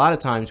 There's a lot of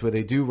times where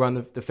they do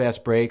run the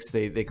fast breaks,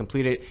 they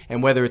complete it,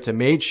 and whether it's a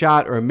made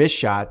shot or a missed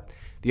shot,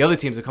 the other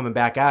teams are coming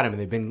back at them,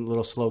 and they've been a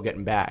little slow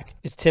getting back.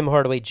 Is Tim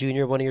Hardaway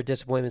Jr. one of your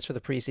disappointments for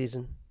the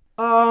preseason?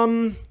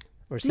 No.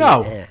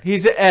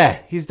 He's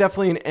He's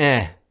definitely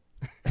an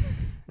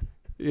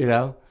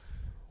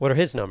What are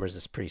his numbers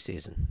this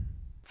preseason?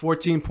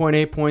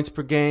 14.8 points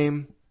per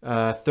game,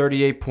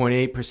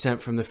 38.8%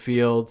 from the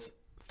field,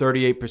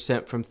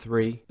 38% from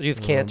three. Do you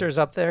have Cantor's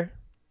up there?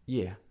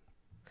 Yeah.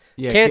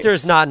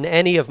 Cantor's not in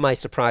any of my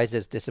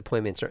surprises,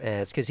 disappointments, or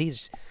because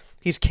he's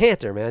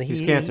Cantor, man.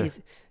 He's Cantor.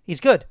 He's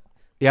good.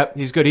 Yep,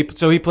 he's good. He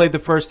played the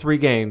first 3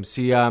 games.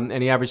 He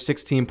averaged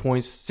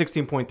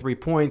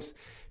 16.3 points,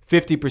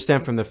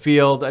 50% from the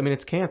field. I mean,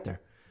 it's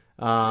Cantor.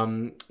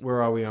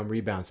 Where are we on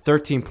rebounds?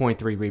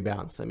 13.3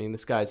 rebounds. I mean,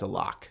 this guy's a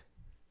lock.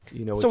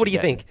 So what do you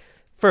think?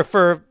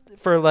 For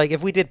like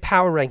if we did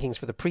power rankings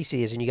for the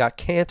preseason, you got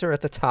Cantor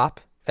at the top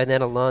and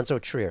then Alonzo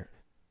Trier.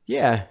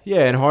 Yeah,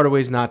 and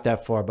Hardaway's not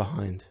that far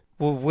behind.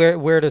 Well,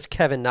 where does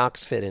Kevin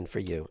Knox fit in for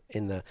you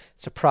in the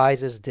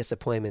surprises,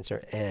 disappointments,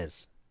 or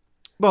as?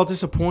 Well,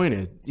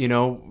 disappointed.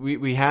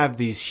 We have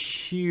these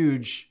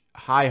huge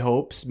high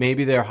hopes.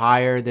 Maybe they're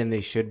higher than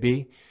they should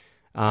be.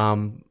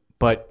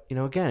 But,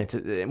 again,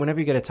 whenever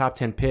you get a top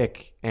 10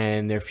 pick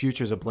and their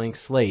future's a blank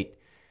slate,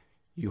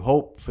 you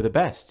hope for the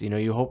best.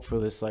 You hope for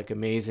this like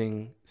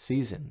amazing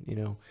season.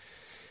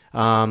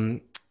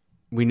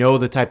 We know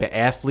the type of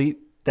athlete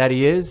that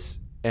he is.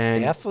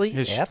 And athlete?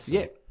 Yeah,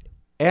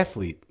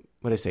 athlete.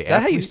 What did I say? Is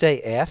that how you say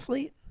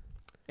athlete?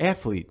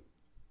 Athlete.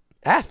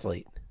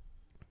 Athlete.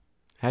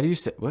 How do you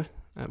say what?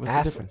 What's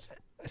the difference?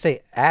 I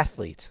say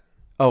athlete.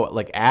 Oh,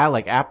 like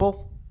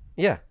apple?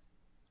 Yeah.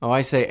 Oh,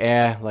 I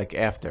say like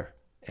after.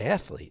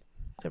 Athlete.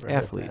 Never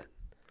athlete. Heard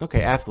that.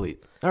 Okay,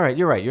 athlete. All right,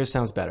 you're right. Yours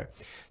sounds better.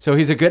 So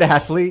he's a good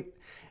athlete.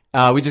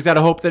 We just got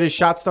to hope that his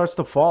shot starts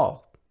to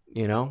fall.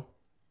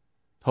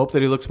 Hope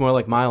that he looks more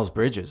like Miles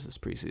Bridges this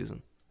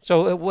preseason.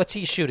 So what's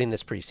he shooting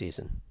this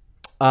preseason?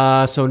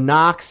 So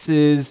Knox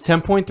is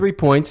 10.3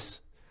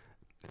 points,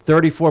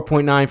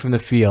 34.9 from the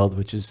field,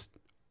 which is,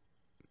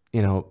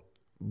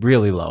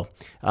 really low.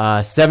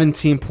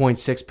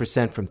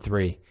 17.6% from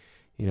three.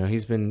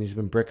 He's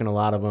been bricking a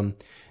lot of them.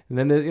 And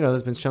then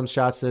there's been some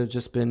shots that have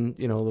just been,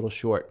 a little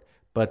short.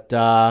 But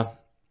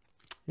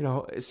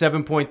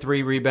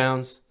 7.3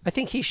 rebounds. I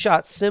think he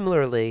shot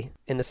similarly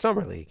in the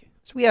summer league.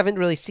 So we haven't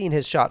really seen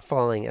his shot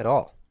falling at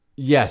all.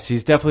 Yes,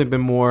 he's definitely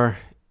been more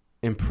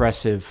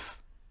impressive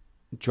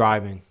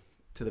driving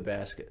to the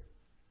basket.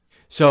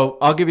 So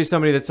I'll give you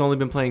somebody that's only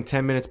been playing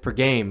 10 minutes per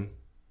game,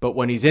 but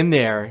when he's in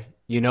there,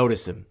 you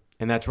notice him,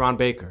 and that's Ron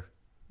Baker.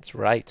 That's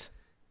right.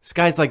 This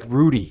guy's like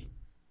Rudy.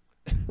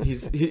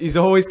 He's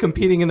always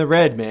competing in the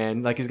red,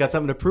 man. Like he's got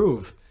something to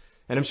prove.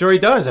 And I'm sure he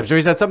does. I'm sure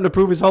he's had something to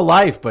prove his whole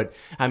life. But,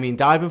 I mean,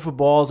 diving for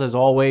balls as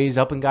always,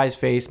 up in guys'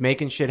 face,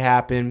 making shit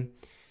happen.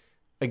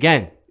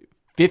 Again,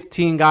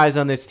 15 guys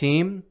on this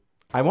team.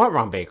 I want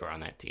Ron Baker on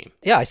that team.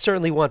 Yeah, I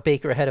certainly want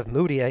Baker ahead of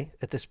Moutier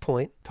at this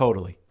point.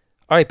 Totally.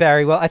 All right,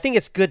 Barry. Well, I think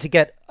it's good to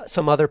get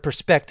some other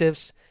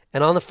perspectives.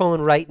 And on the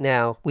phone right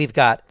now, we've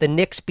got the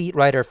Knicks beat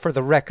writer for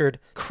The Record,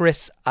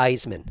 Chris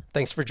Eisman.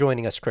 Thanks for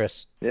joining us,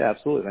 Chris. Yeah,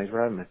 absolutely. Thanks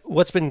for having me.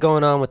 What's been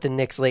going on with the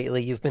Knicks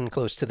lately? You've been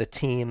close to the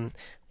team.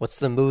 What's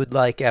the mood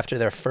like after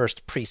their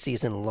first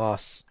preseason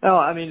loss? No,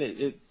 I mean,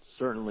 it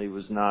certainly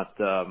was not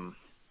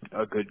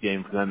a good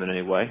game for them in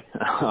any way.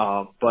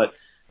 But,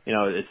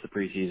 it's the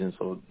preseason,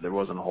 so there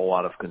wasn't a whole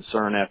lot of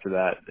concern after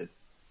that.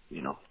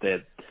 They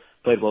had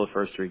played well the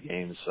first 3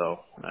 games, so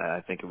I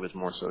think it was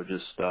more so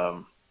just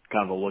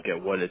kind of a look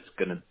at what it's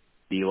going to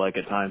be like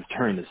at times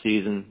during the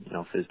season.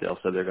 Fizdale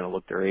said they're going to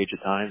look their age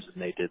at times,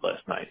 and they did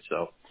last night.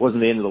 So it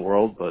wasn't the end of the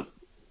world, but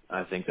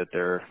I think that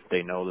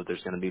they know that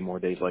there's going to be more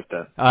days like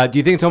that. Do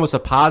you think it's almost a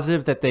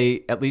positive that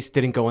they at least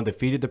didn't go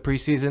undefeated the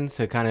preseason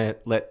to kind of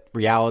let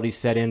reality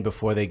set in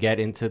before they get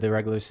into the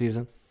regular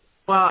season?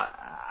 Well,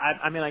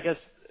 I mean, I guess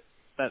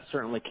that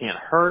certainly can't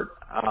hurt.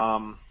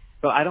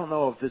 But I don't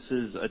know if this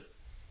is a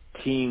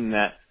team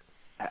that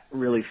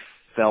really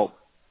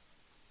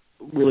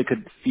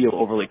could feel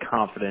overly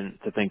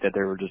confident to think that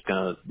they were just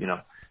going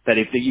to, that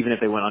even if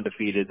they went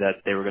undefeated,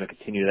 that they were going to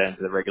continue that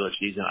into the regular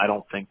season. I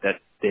don't think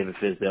that David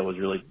Fizdale was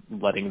really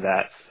letting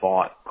that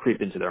thought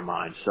creep into their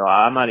minds. So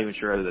I'm not even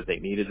sure that they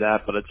needed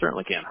that, but it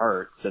certainly can't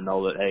hurt to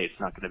know that, hey, it's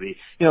not going to be,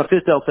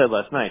 Fizdale said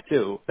last night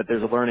too, that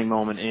there's a learning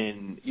moment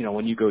in,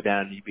 when you go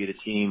down and you beat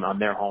a team on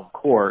their home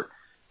court,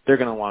 they're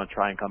going to want to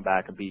try and come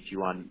back and beat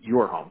you on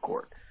your home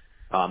court,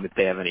 if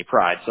they have any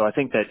pride. So I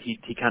think that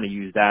he kind of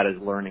used that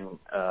as learning,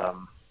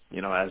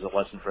 as a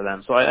lesson for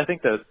them. So I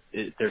think that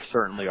there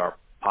certainly are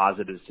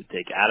positives to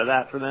take out of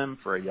that for them,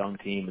 for a young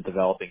team, a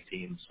developing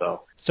team.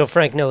 So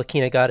Frank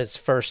Ntilikina got his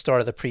first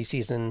start of the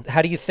preseason.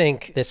 How do you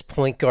think this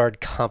point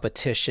guard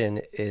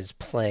competition is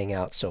playing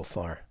out so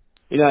far?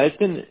 It's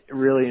been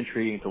really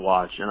intriguing to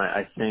watch, and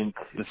I think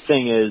the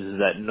thing is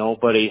that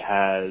nobody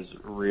has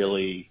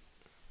really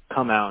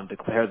come out and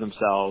declared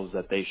themselves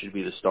that they should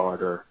be the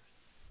starter,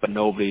 but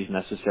nobody's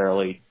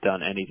necessarily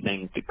done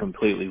anything to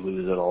completely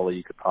lose it, although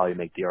you could probably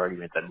make the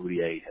argument that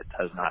Mudiay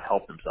has not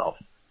helped himself.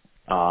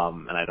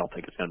 And I don't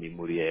think it's going to be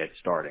Mudiay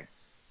starting.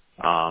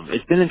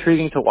 It's been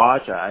intriguing to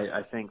watch.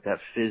 I think that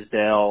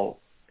Fizdale,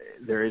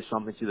 there is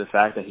something to the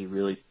fact that he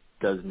really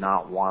does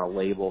not want to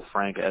label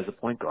Frank as a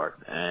point guard,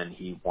 and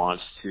he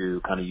wants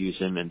to kind of use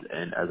him and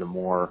as a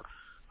more,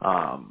 as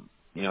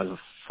a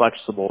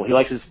flexible, he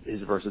likes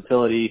his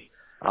versatility.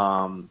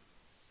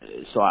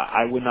 So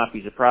I would not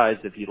be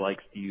surprised if he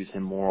likes to use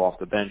him more off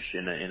the bench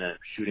in a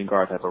shooting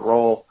guard type of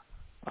role.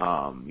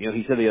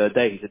 He said the other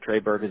day, he said Trey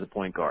Burke is a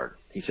point guard.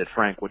 He said,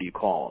 Frank, what do you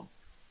call him?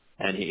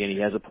 And he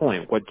has a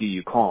point. What do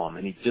you call him?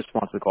 And he just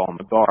wants to call him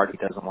a guard. He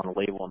doesn't want to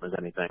label him as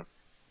anything.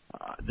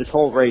 This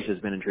whole race has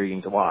been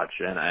intriguing to watch,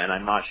 and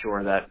I'm not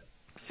sure that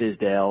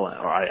Fizdale,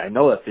 or I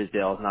know that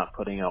Fizdale is not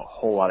putting a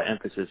whole lot of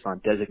emphasis on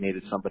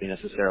designated somebody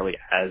necessarily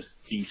as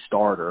the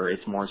starter.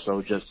 It's more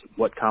so just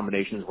what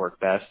combinations work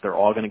best. They're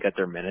all going to get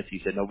their minutes.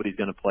 He said nobody's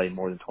going to play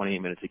more than 28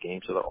 minutes a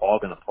game, so they're all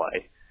going to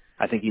play.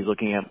 I think he's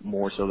looking at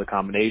more so the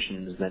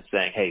combinations than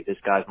saying, hey, this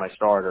guy's my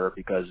starter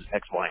because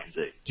X, Y, and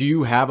Z. Do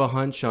you have a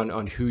hunch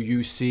on who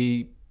you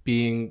see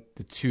being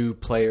the 2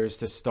 players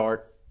to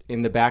start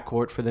in the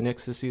backcourt for the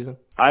Knicks this season?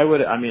 I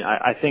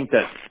think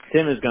that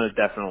Tim is going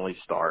to definitely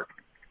start.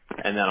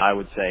 And then I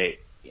would say,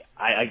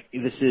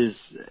 this is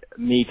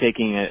me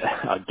taking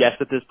a guess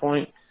at this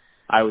point.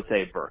 I would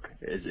say Burke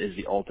is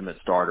the ultimate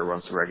starter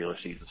once the regular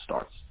season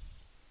starts.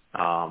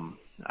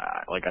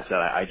 Like I said,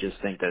 I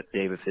just think that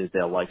David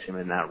Fizdale likes him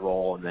in that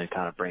role, and then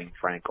kind of bring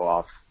Frank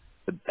off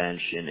the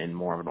bench in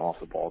more of an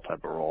off-the-ball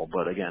type of role.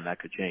 But again, that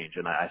could change.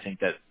 And I think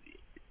that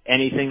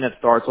anything that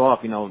starts off,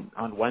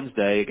 on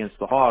Wednesday against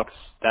the Hawks,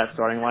 that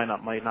starting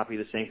lineup might not be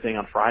the same thing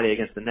on Friday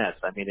against the Nets.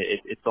 I mean,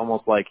 it's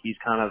almost like he's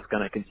kind of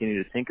going to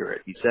continue to tinker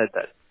it. He said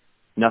that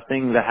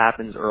nothing that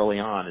happens early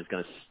on is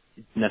going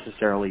to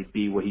necessarily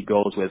be what he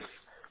goes with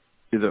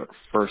through the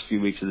first few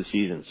weeks of the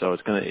season. So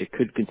it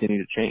could continue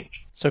to change.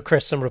 So,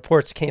 Chris, some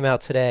reports came out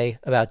today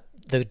about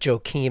the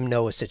Joakim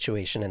Noah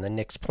situation and the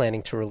Knicks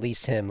planning to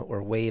release him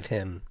or waive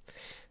him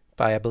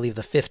by, I believe,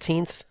 the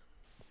 15th.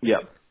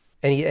 Yep.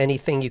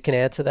 Anything you can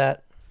add to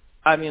that?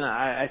 I mean,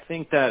 I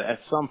think that at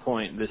some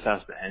point this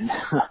has to end.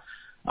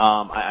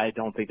 I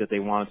don't think that they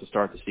wanted to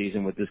start the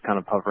season with this kind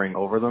of hovering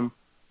over them,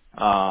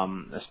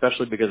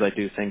 especially because I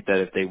do think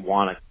that if they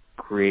want to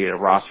create a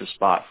roster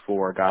spot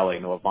for a guy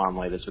like Noah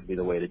Vonleh, this would be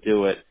the way to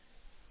do it.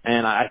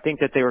 And I think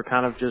that they were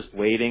kind of just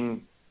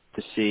waiting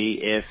to see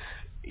if,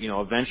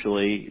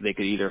 eventually they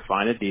could either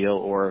find a deal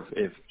or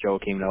if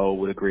Joakim Noah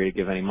would agree to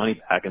give any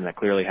money back, and that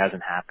clearly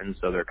hasn't happened.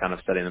 So they're kind of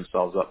setting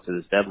themselves up to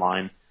this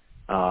deadline,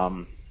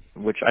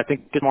 which I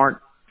think is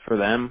smart for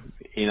them,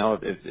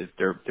 if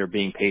they're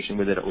being patient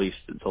with it, at least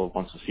until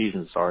once the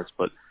season starts.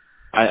 But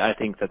I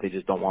think that they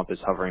just don't want this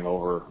hovering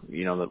over,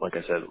 like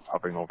I said,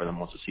 hovering over them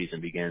once the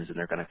season begins, and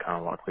they're going to kind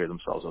of want to clear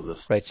themselves of this.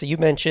 Right. So you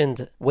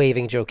mentioned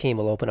waiving Joakim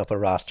will open up a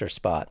roster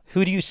spot.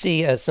 Who do you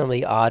see as some of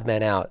the odd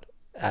men out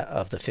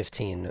of the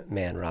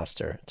 15-man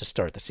roster to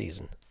start the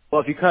season?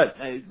 Well, if you cut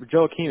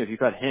Joakim, if you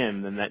cut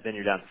him, then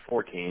you're down to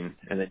 14,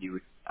 and then you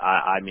would.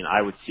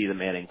 I would see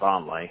them adding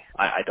Vonleh.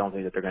 I don't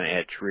think that they're going to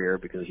add Trier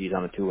because he's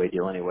on a two-way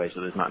deal anyway,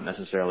 so there's not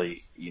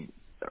necessarily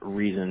a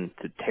reason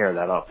to tear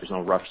that up. There's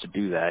no rush to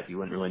do that. You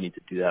wouldn't really need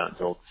to do that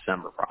until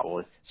December,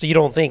 probably. So you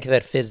don't think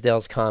that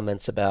Fizdale's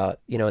comments about,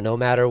 no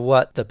matter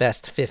what, the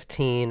best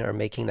 15 are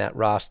making that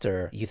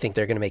roster, you think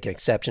they're going to make an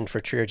exception for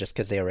Trier just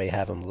because they already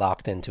have him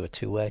locked into a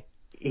two-way?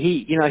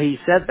 He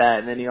said that,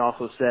 and then he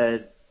also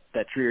said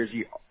that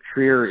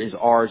Trier is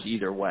ours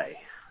either way.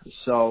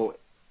 So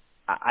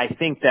I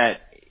think that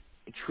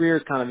Trier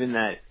is kind of in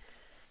that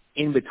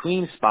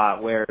in-between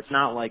spot where it's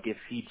not like if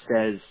he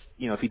says,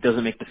 if he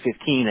doesn't make the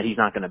 15 that he's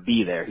not going to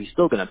be there. He's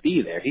still going to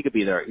be there. He could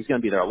be there. He's going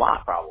to be there a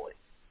lot probably.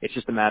 It's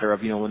just a matter of,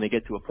 when they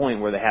get to a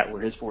point where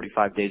where his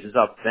 45 days is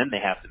up, then they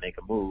have to make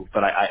a move.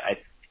 But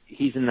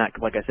he's in that,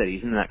 like I said,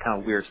 he's in that kind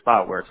of weird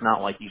spot where it's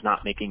not like he's not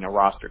making a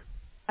roster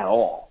at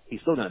all.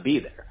 He's still going to be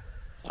there.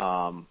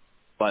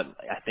 But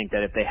I think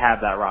that if they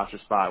have that roster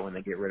spot when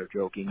they get rid of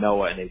Joakim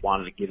Noah and they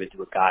wanted to give it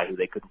to a guy who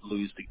they could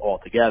lose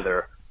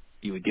altogether,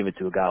 you would give it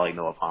to a guy like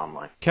Noah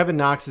Vonleh. Kevin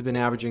Knox has been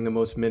averaging the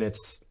most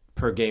minutes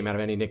per game out of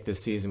any Knick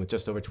this season with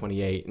just over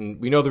 28. And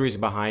we know the reason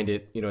behind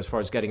it, as far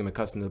as getting him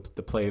accustomed to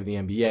the play of the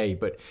NBA.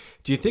 But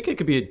do you think it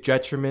could be a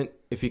detriment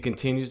if he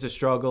continues to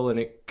struggle and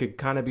it could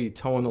kind of be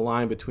towing the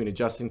line between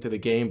adjusting to the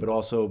game but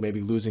also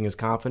maybe losing his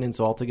confidence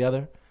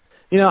altogether?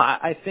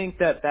 I think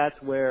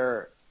that's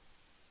where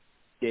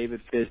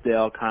David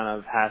Fizdale kind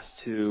of has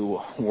to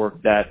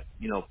work that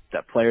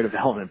player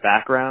development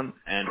background.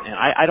 And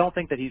I don't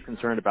think that he's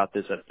concerned about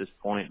this at this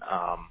point.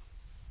 I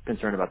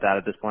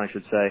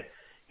should say.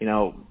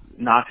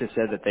 Knox has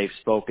said that they've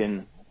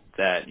spoken,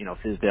 that,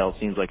 Fizdale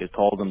seems like has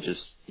told them just,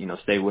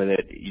 stay with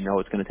it.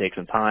 It's going to take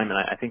some time. And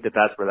I think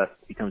that's where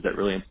that becomes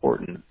really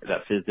important,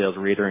 that Fizdale's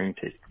reiterating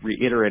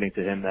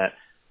to him that,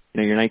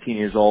 you're 19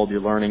 years old,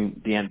 you're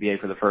learning the NBA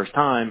for the first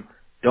time.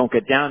 Don't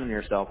get down on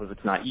yourself if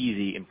it's not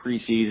easy in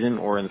preseason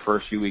or in the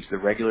first few weeks of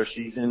the regular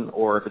season,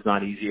 or if it's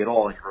not easy at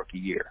all in your rookie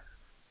year.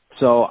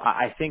 So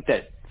I think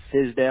that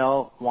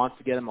Fizdale wants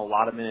to get him a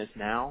lot of minutes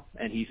now,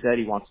 and he said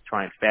he wants to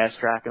try and fast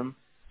track him.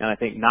 And I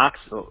think Knox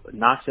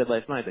said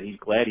last night that he's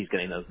glad he's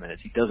getting those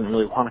minutes. He doesn't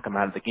really want to come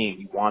out of the game.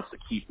 He wants to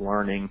keep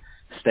learning,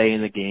 stay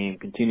in the game,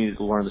 continue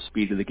to learn the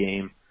speed of the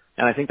game.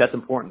 And I think that's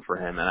important for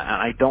him. And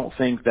I don't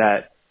think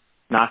that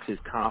Knox's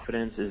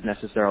confidence is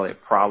necessarily a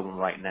problem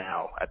right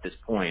now at this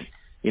point.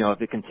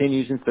 If it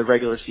continues into the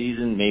regular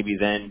season, maybe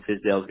then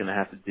Fizdale's going to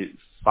have to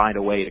find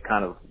a way to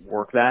kind of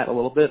work that a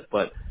little bit.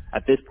 But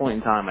at this point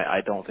in time,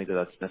 I don't think that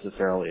that's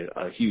necessarily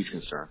a huge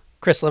concern.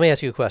 Chris, let me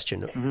ask you a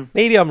question. Mm-hmm.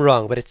 Maybe I'm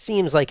wrong, but it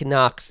seems like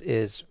Knox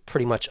is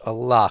pretty much a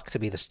lock to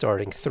be the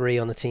starting three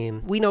on the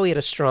team. We know he had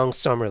a strong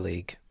summer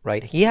league,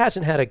 right? He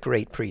hasn't had a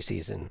great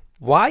preseason.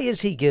 Why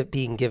is he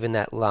being given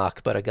that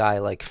lock, but a guy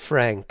like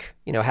Frank,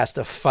 has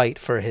to fight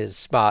for his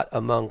spot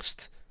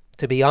amongst,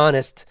 to be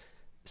honest,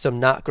 some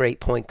not great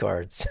point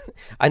guards?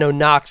 I know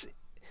Knox,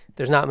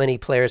 there's not many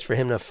players for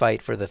him to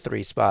fight for the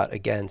 3 spot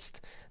against,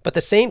 but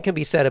the same can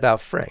be said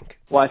about Frank.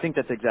 Well, I think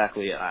that's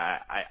exactly it.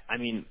 I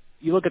mean,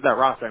 you look at that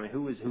roster. I mean,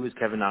 who is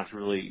Kevin Knox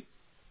really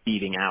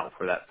beating out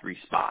for that 3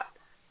 spot?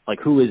 Like,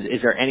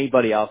 is there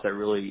anybody else that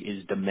really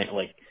is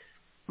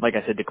like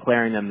I said,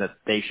 declaring them that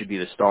they should be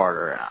the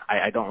starter?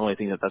 I don't really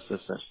think that that's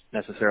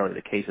necessarily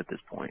the case at this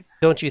point.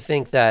 Don't you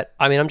think that,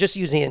 I'm just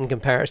using it in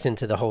comparison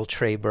to the whole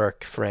Trey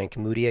Burke, Frank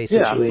Moutier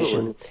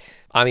situation. Yeah,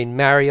 I mean,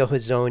 Mario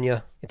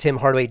Hezonja, Tim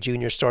Hardaway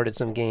Jr. started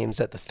some games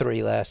at the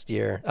 3 last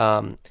year.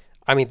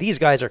 These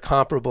guys are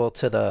comparable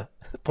to the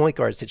point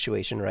guard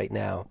situation right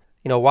now.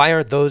 Why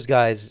aren't those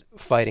guys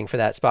fighting for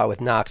that spot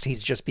with Knox?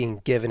 He's just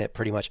being given it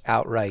pretty much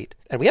outright.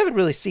 And we haven't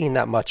really seen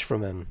that much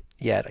from him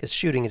yet. His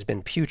shooting has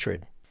been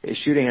putrid. His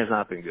shooting has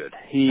not been good.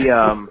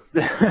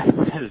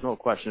 There's no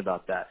question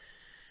about that.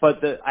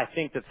 But I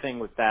think the thing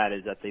with that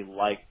is that they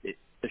like it.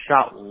 The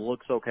shot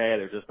looks okay.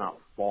 They're just not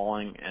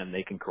falling, and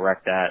they can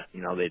correct that.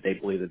 They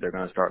believe that they're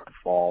going to start to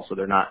fall, so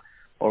they're not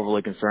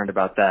overly concerned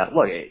about that.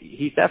 Look,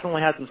 he's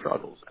definitely had some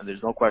struggles, and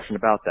there's no question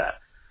about that.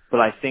 But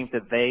I think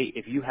that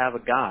if you have a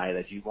guy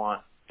that you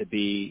want to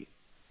be,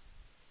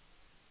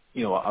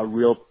 a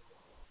real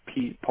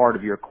part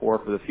of your core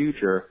for the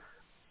future,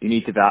 you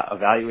need to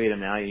evaluate him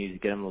now. You need to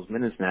get him those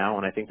minutes now.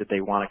 And I think that they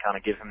want to kind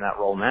of give him that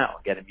role now,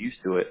 get him used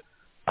to it.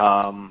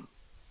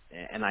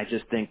 And I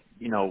just think,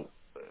 the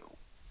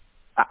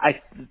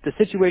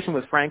situation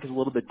with Frank is a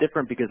little bit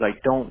different because I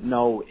don't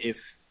know if,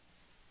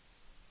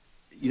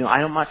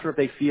 I'm not sure if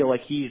they feel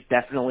like he's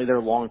definitely their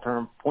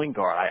long-term point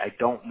guard. I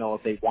don't know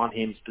if they want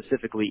him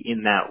specifically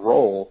in that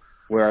role,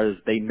 whereas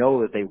they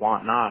know that they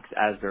want Knox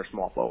as their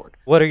small forward.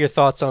 What are your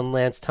thoughts on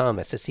Lance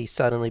Thomas? Has he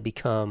suddenly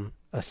become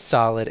a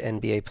solid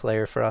NBA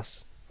player for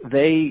us?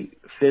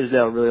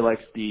 Fizdale really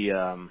likes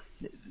the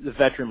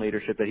veteran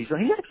leadership that he's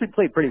done. He actually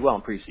played pretty well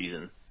in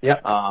preseason. Yeah.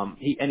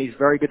 He's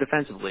very good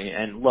defensively.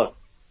 And look,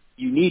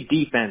 you need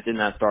defense in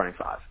that starting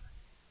 5.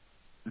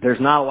 There's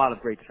not a lot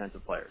of great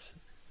defensive players.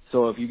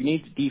 So if you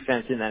need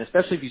defense in that,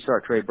 especially if you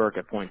start Trey Burke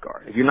at point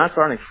guard, if you're not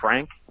starting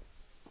Frank,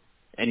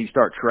 and you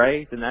start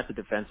Trey, then that's a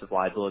defensive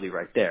liability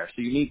right there.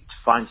 So you need to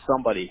find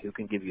somebody who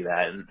can give you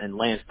that, and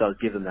Lance does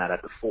give them that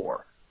at the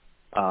 4.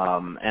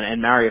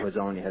 And Mario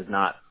Hezonja has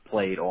not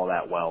played all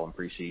that well in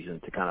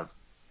preseason to kind of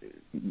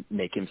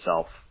make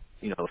himself,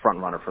 the front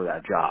runner for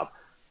that job.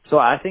 So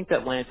I think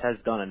that Lance has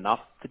done enough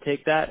to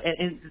take that.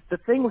 And the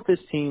thing with this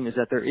team is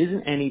that there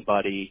isn't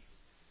anybody,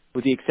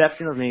 with the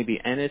exception of maybe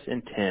Ennis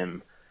and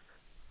Tim,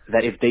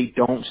 that if they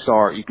don't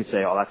start, you could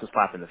say, oh, that's a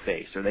slap in the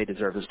face, or they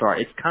deserve to start.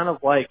 It's kind of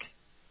like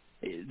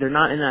they're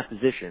not in that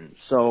position.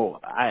 So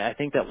I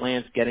think that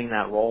Lance getting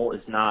that role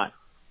is not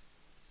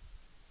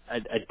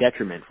a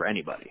detriment for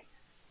anybody.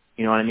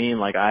 You know what I mean?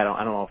 Like, I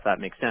don't know if that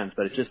makes sense,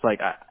 but it's just like,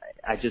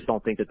 I just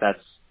don't think that that's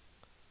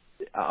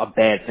a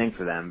bad thing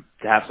for them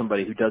to have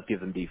somebody who does give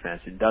them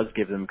defense and does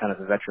give them kind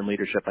of a veteran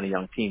leadership on a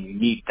young team. You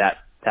need that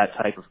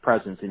type of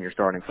presence in your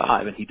starting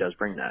 5, and he does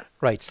bring that.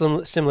 Right.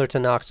 Similar to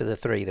Knox to the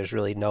 3, there's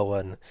really no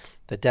one.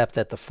 The depth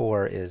at the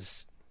 4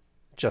 is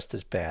just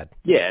as bad.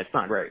 Yeah, it's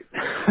not great.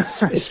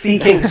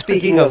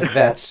 Speaking of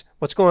vets,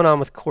 what's going on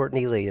with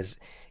Courtney Lee?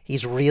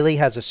 He's really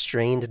has a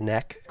strained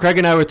neck. Craig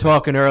and I were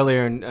talking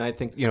earlier, and I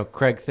think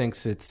Craig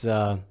thinks it's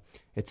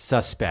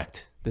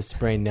suspect, the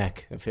sprained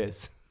neck of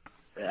his.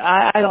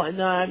 I don't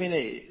know. I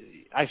mean,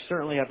 I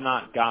certainly have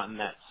not gotten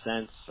that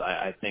sense.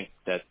 I think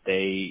that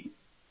they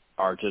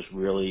are just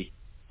really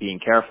being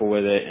careful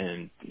with it,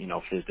 and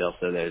Fizdale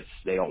said that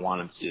they don't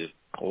want him to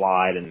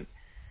collide and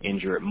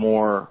injure it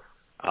more.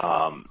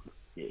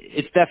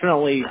 It's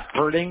definitely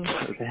hurting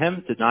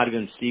him to not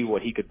even see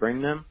what he could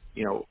bring them,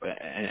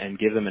 and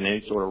give them in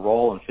any sort of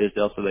role. And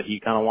Fizdale said that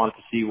he kind of wanted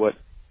to see what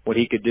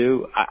he could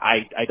do.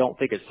 I don't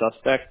think it's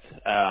suspect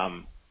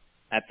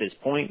at this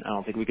point. I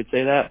don't think we could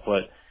say that,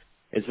 but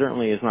it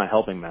certainly is not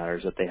helping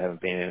matters that they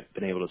haven't been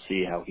able to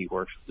see how he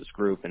works with this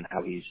group and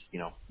how he's,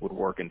 would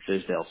work in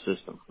Fizdale's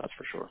system. That's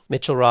for sure.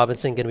 Mitchell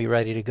Robinson going to be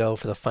ready to go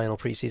for the final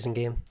preseason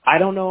game? I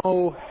don't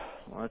know.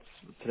 Well,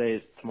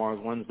 tomorrow's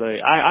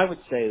Wednesday. I would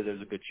say that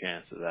there's a good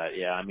chance of that.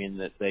 Yeah, I mean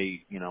that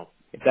they,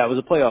 if that was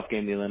a playoff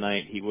game the other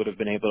night, he would have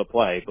been able to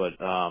play. But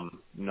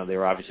they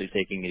were obviously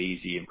taking it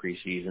easy in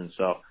preseason,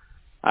 so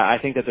I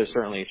think that there's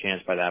certainly a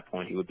chance by that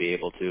point he would be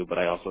able to, but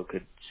I also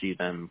could see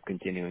them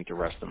continuing to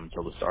rest him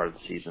until the start of the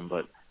season.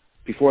 But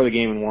before the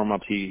game and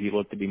warm-ups, he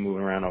looked to be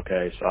moving around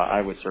okay, so I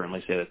would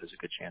certainly say that there's a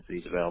good chance that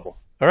he's available.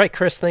 All right,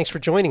 Chris, thanks for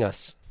joining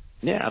us.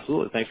 Yeah,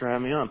 absolutely. Thanks for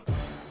having me on.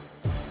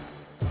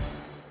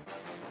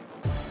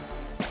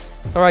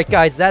 All right,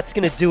 guys, that's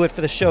going to do it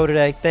for the show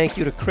today. Thank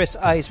you to Chris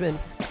Eisman.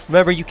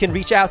 Remember, you can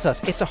reach out to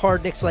us. It's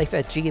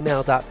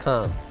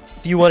ahardknickslife@gmail.com.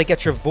 If you want to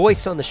get your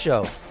voice on the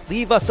show,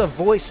 leave us a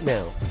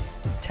voicemail.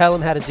 Tell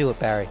them how to do it,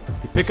 Barry.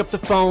 You pick up the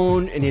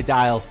phone and you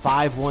dial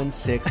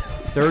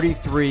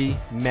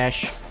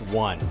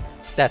 516-33-MESH-1.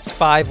 That's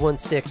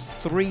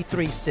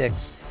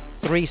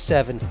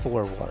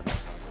 516-336-3741.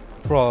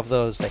 For all of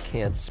those that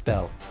can't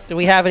spell. Do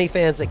we have any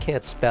fans that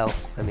can't spell?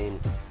 I mean,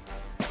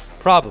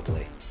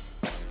 probably.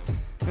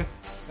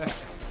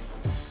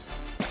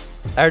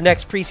 Our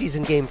next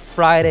preseason game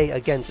Friday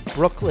against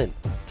Brooklyn.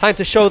 Time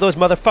to show those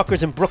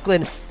motherfuckers in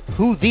Brooklyn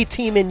who the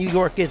team in New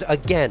York is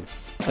again.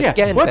 Yeah.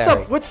 Again, what's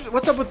Barry. up?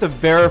 What's up with the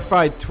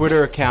verified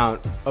Twitter account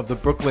of the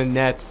Brooklyn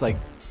Nets, like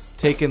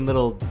taking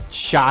little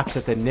shots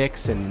at the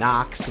Knicks and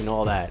Knox and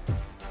all that?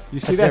 You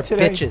see that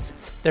today?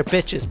 They're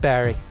bitches,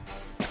 Barry.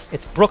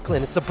 It's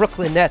Brooklyn. It's the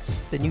Brooklyn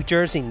Nets, the New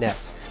Jersey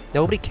Nets.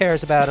 Nobody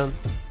cares about them.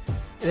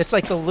 It's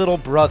like the little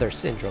brother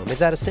syndrome. Is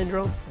that a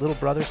syndrome? Little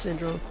brother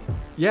syndrome?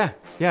 Yeah,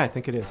 I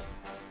think it is.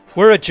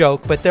 We're a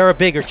joke, but they're a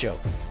bigger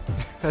joke.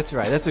 That's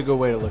right. That's a good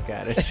way to look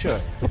at it. Sure.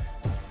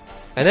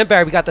 And then,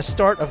 Barry, we got the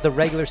start of the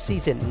regular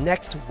season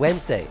next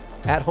Wednesday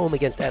at home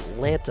against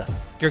Atlanta.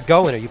 You're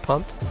going. Are you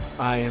pumped?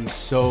 I am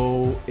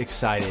so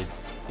excited.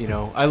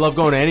 I love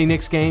going to any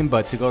Knicks game,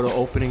 but to go to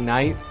opening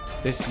night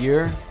this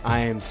year, I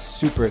am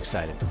super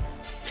excited.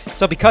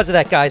 So because of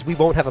that, guys, we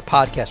won't have a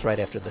podcast right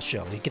after the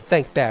show. You can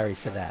thank Barry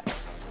for that.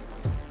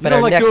 You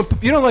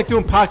don't like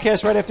doing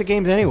podcasts right after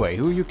games anyway.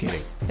 Who are you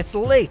kidding? It's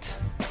late.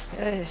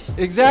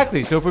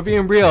 Exactly. So if we're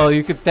being real,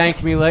 you could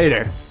thank me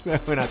later.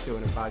 We're not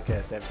doing a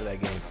podcast after that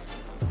game.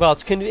 Well,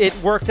 it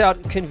worked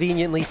out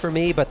conveniently for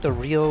me, but the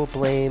real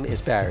blame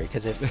is Barry,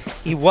 because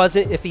if he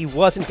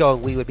wasn't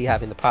going, we would be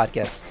having the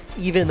podcast,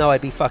 even though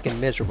I'd be fucking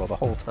miserable the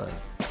whole time.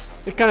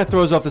 It kind of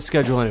throws off the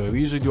schedule anyway.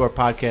 We usually do our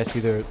podcast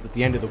either at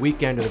the end of the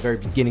weekend or the very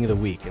beginning of the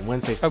week, and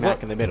Wednesday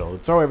smack in the middle. It'll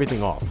throw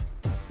everything off.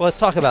 Well, let's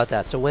talk about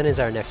that. So when is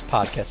our next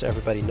podcast so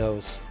everybody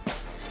knows?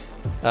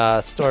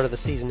 Start of the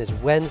season is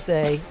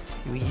Wednesday.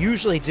 We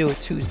usually do it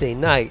Tuesday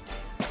night.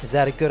 Is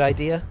that a good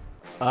idea?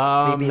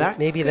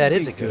 Maybe that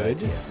is a good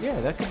idea.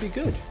 Yeah, that could be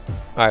good.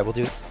 All right, we'll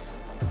do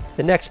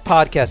the next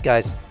podcast,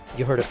 guys.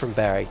 You heard it from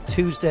Barry.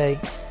 Tuesday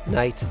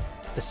night,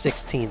 the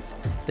 16th,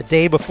 the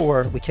day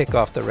before we kick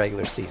off the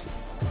regular season.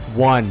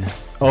 1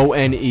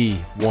 O-N-E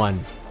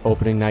 1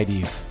 opening night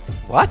eve.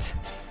 What?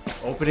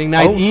 Opening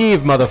night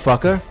eve,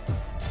 motherfucker.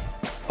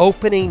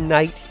 Opening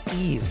night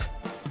eve.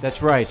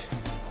 That's right.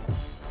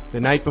 The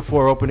night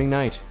before opening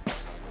night.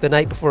 The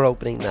night before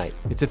opening night.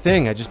 It's a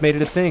thing. I just made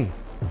it a thing.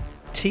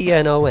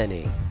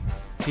 T-N-O-N-E.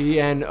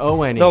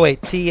 T-N-O-N-E. No,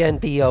 wait,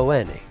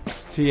 T-N-B-O-N-E.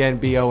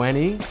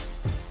 T-N-B-O-N-E?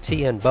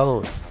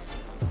 T-N-Bone.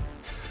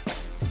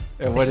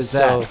 And what is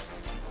that? So,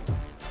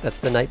 that's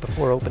the night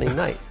before opening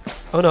night.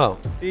 Oh, no.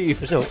 Eve.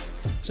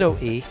 There's no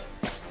E.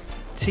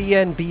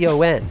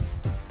 T-N-B-O-N.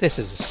 This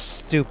is the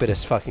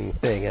stupidest fucking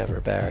thing ever,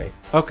 Barry.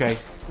 Okay.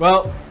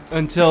 Well,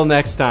 until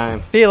next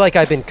time. Feel like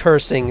I've been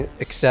cursing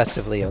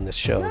excessively on this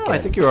show. No, again. I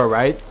think you're all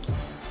right.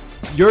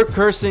 Your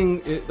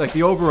cursing, like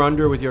the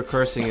over-under with your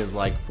cursing is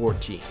like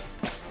 14.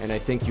 And I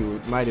think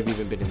you might have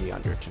even been in the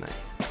under tonight.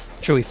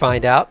 Should we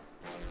find out?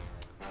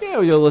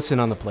 Yeah, you'll listen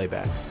on the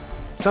playback.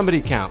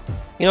 Somebody count.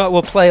 You know what?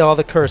 We'll play all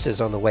the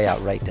curses on the way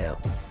out right now.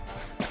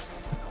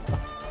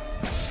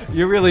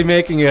 You're really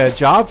making a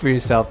job for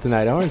yourself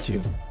tonight, aren't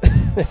you?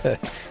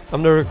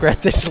 I'm going to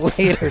regret this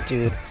later,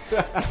 dude.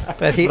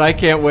 But I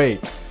can't wait.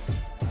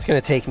 It's going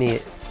to take me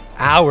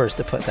hours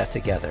to put that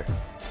together.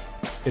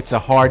 It's a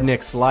hard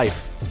Knicks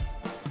life.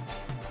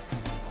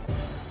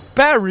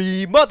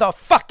 Barry,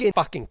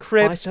 motherfucking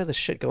crib. Why is all this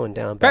shit going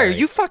down, Barry? Are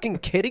you fucking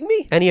kidding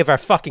me? Any of our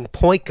fucking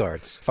point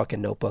guards, fucking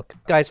notebook.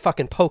 Guys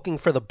fucking poking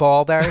for the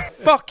ball, Barry.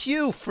 Fuck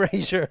you,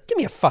 Frazier. Give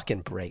me a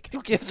fucking break.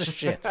 Who gives a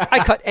shit?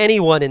 I cut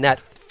anyone in that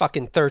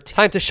fucking 13.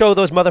 Time to show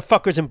those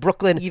motherfuckers in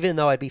Brooklyn, even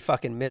though I'd be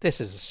fucking mid.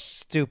 This is the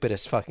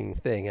stupidest fucking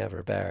thing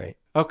ever, Barry.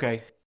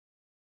 Okay.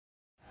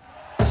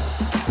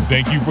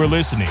 Thank you for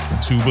listening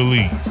to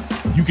Believe.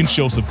 You can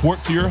show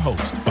support to your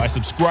host by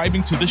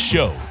subscribing to the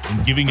show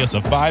and giving us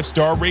a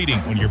 5-star rating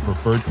on your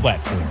preferred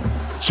platform.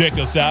 Check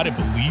us out at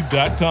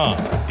Believe.com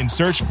and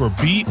search for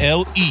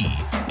BLEAV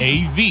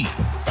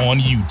on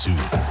YouTube.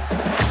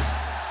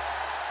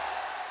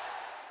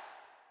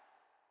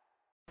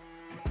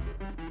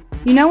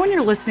 You know when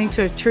you're listening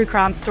to a true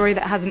crime story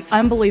that has an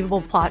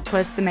unbelievable plot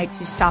twist that makes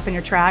you stop in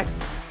your tracks?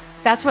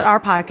 That's what our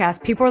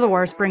podcast, People Are the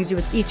Worst, brings you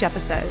with each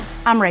episode.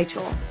 I'm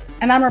Rachel.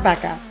 And I'm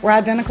Rebecca. We're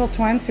identical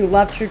twins who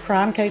love true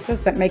crime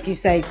cases that make you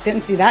say,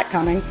 didn't see that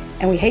coming,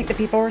 and we hate the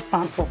people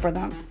responsible for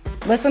them.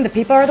 Listen to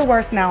People Are the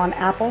Worst now on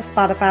Apple,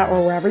 Spotify,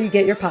 or wherever you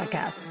get your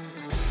podcasts.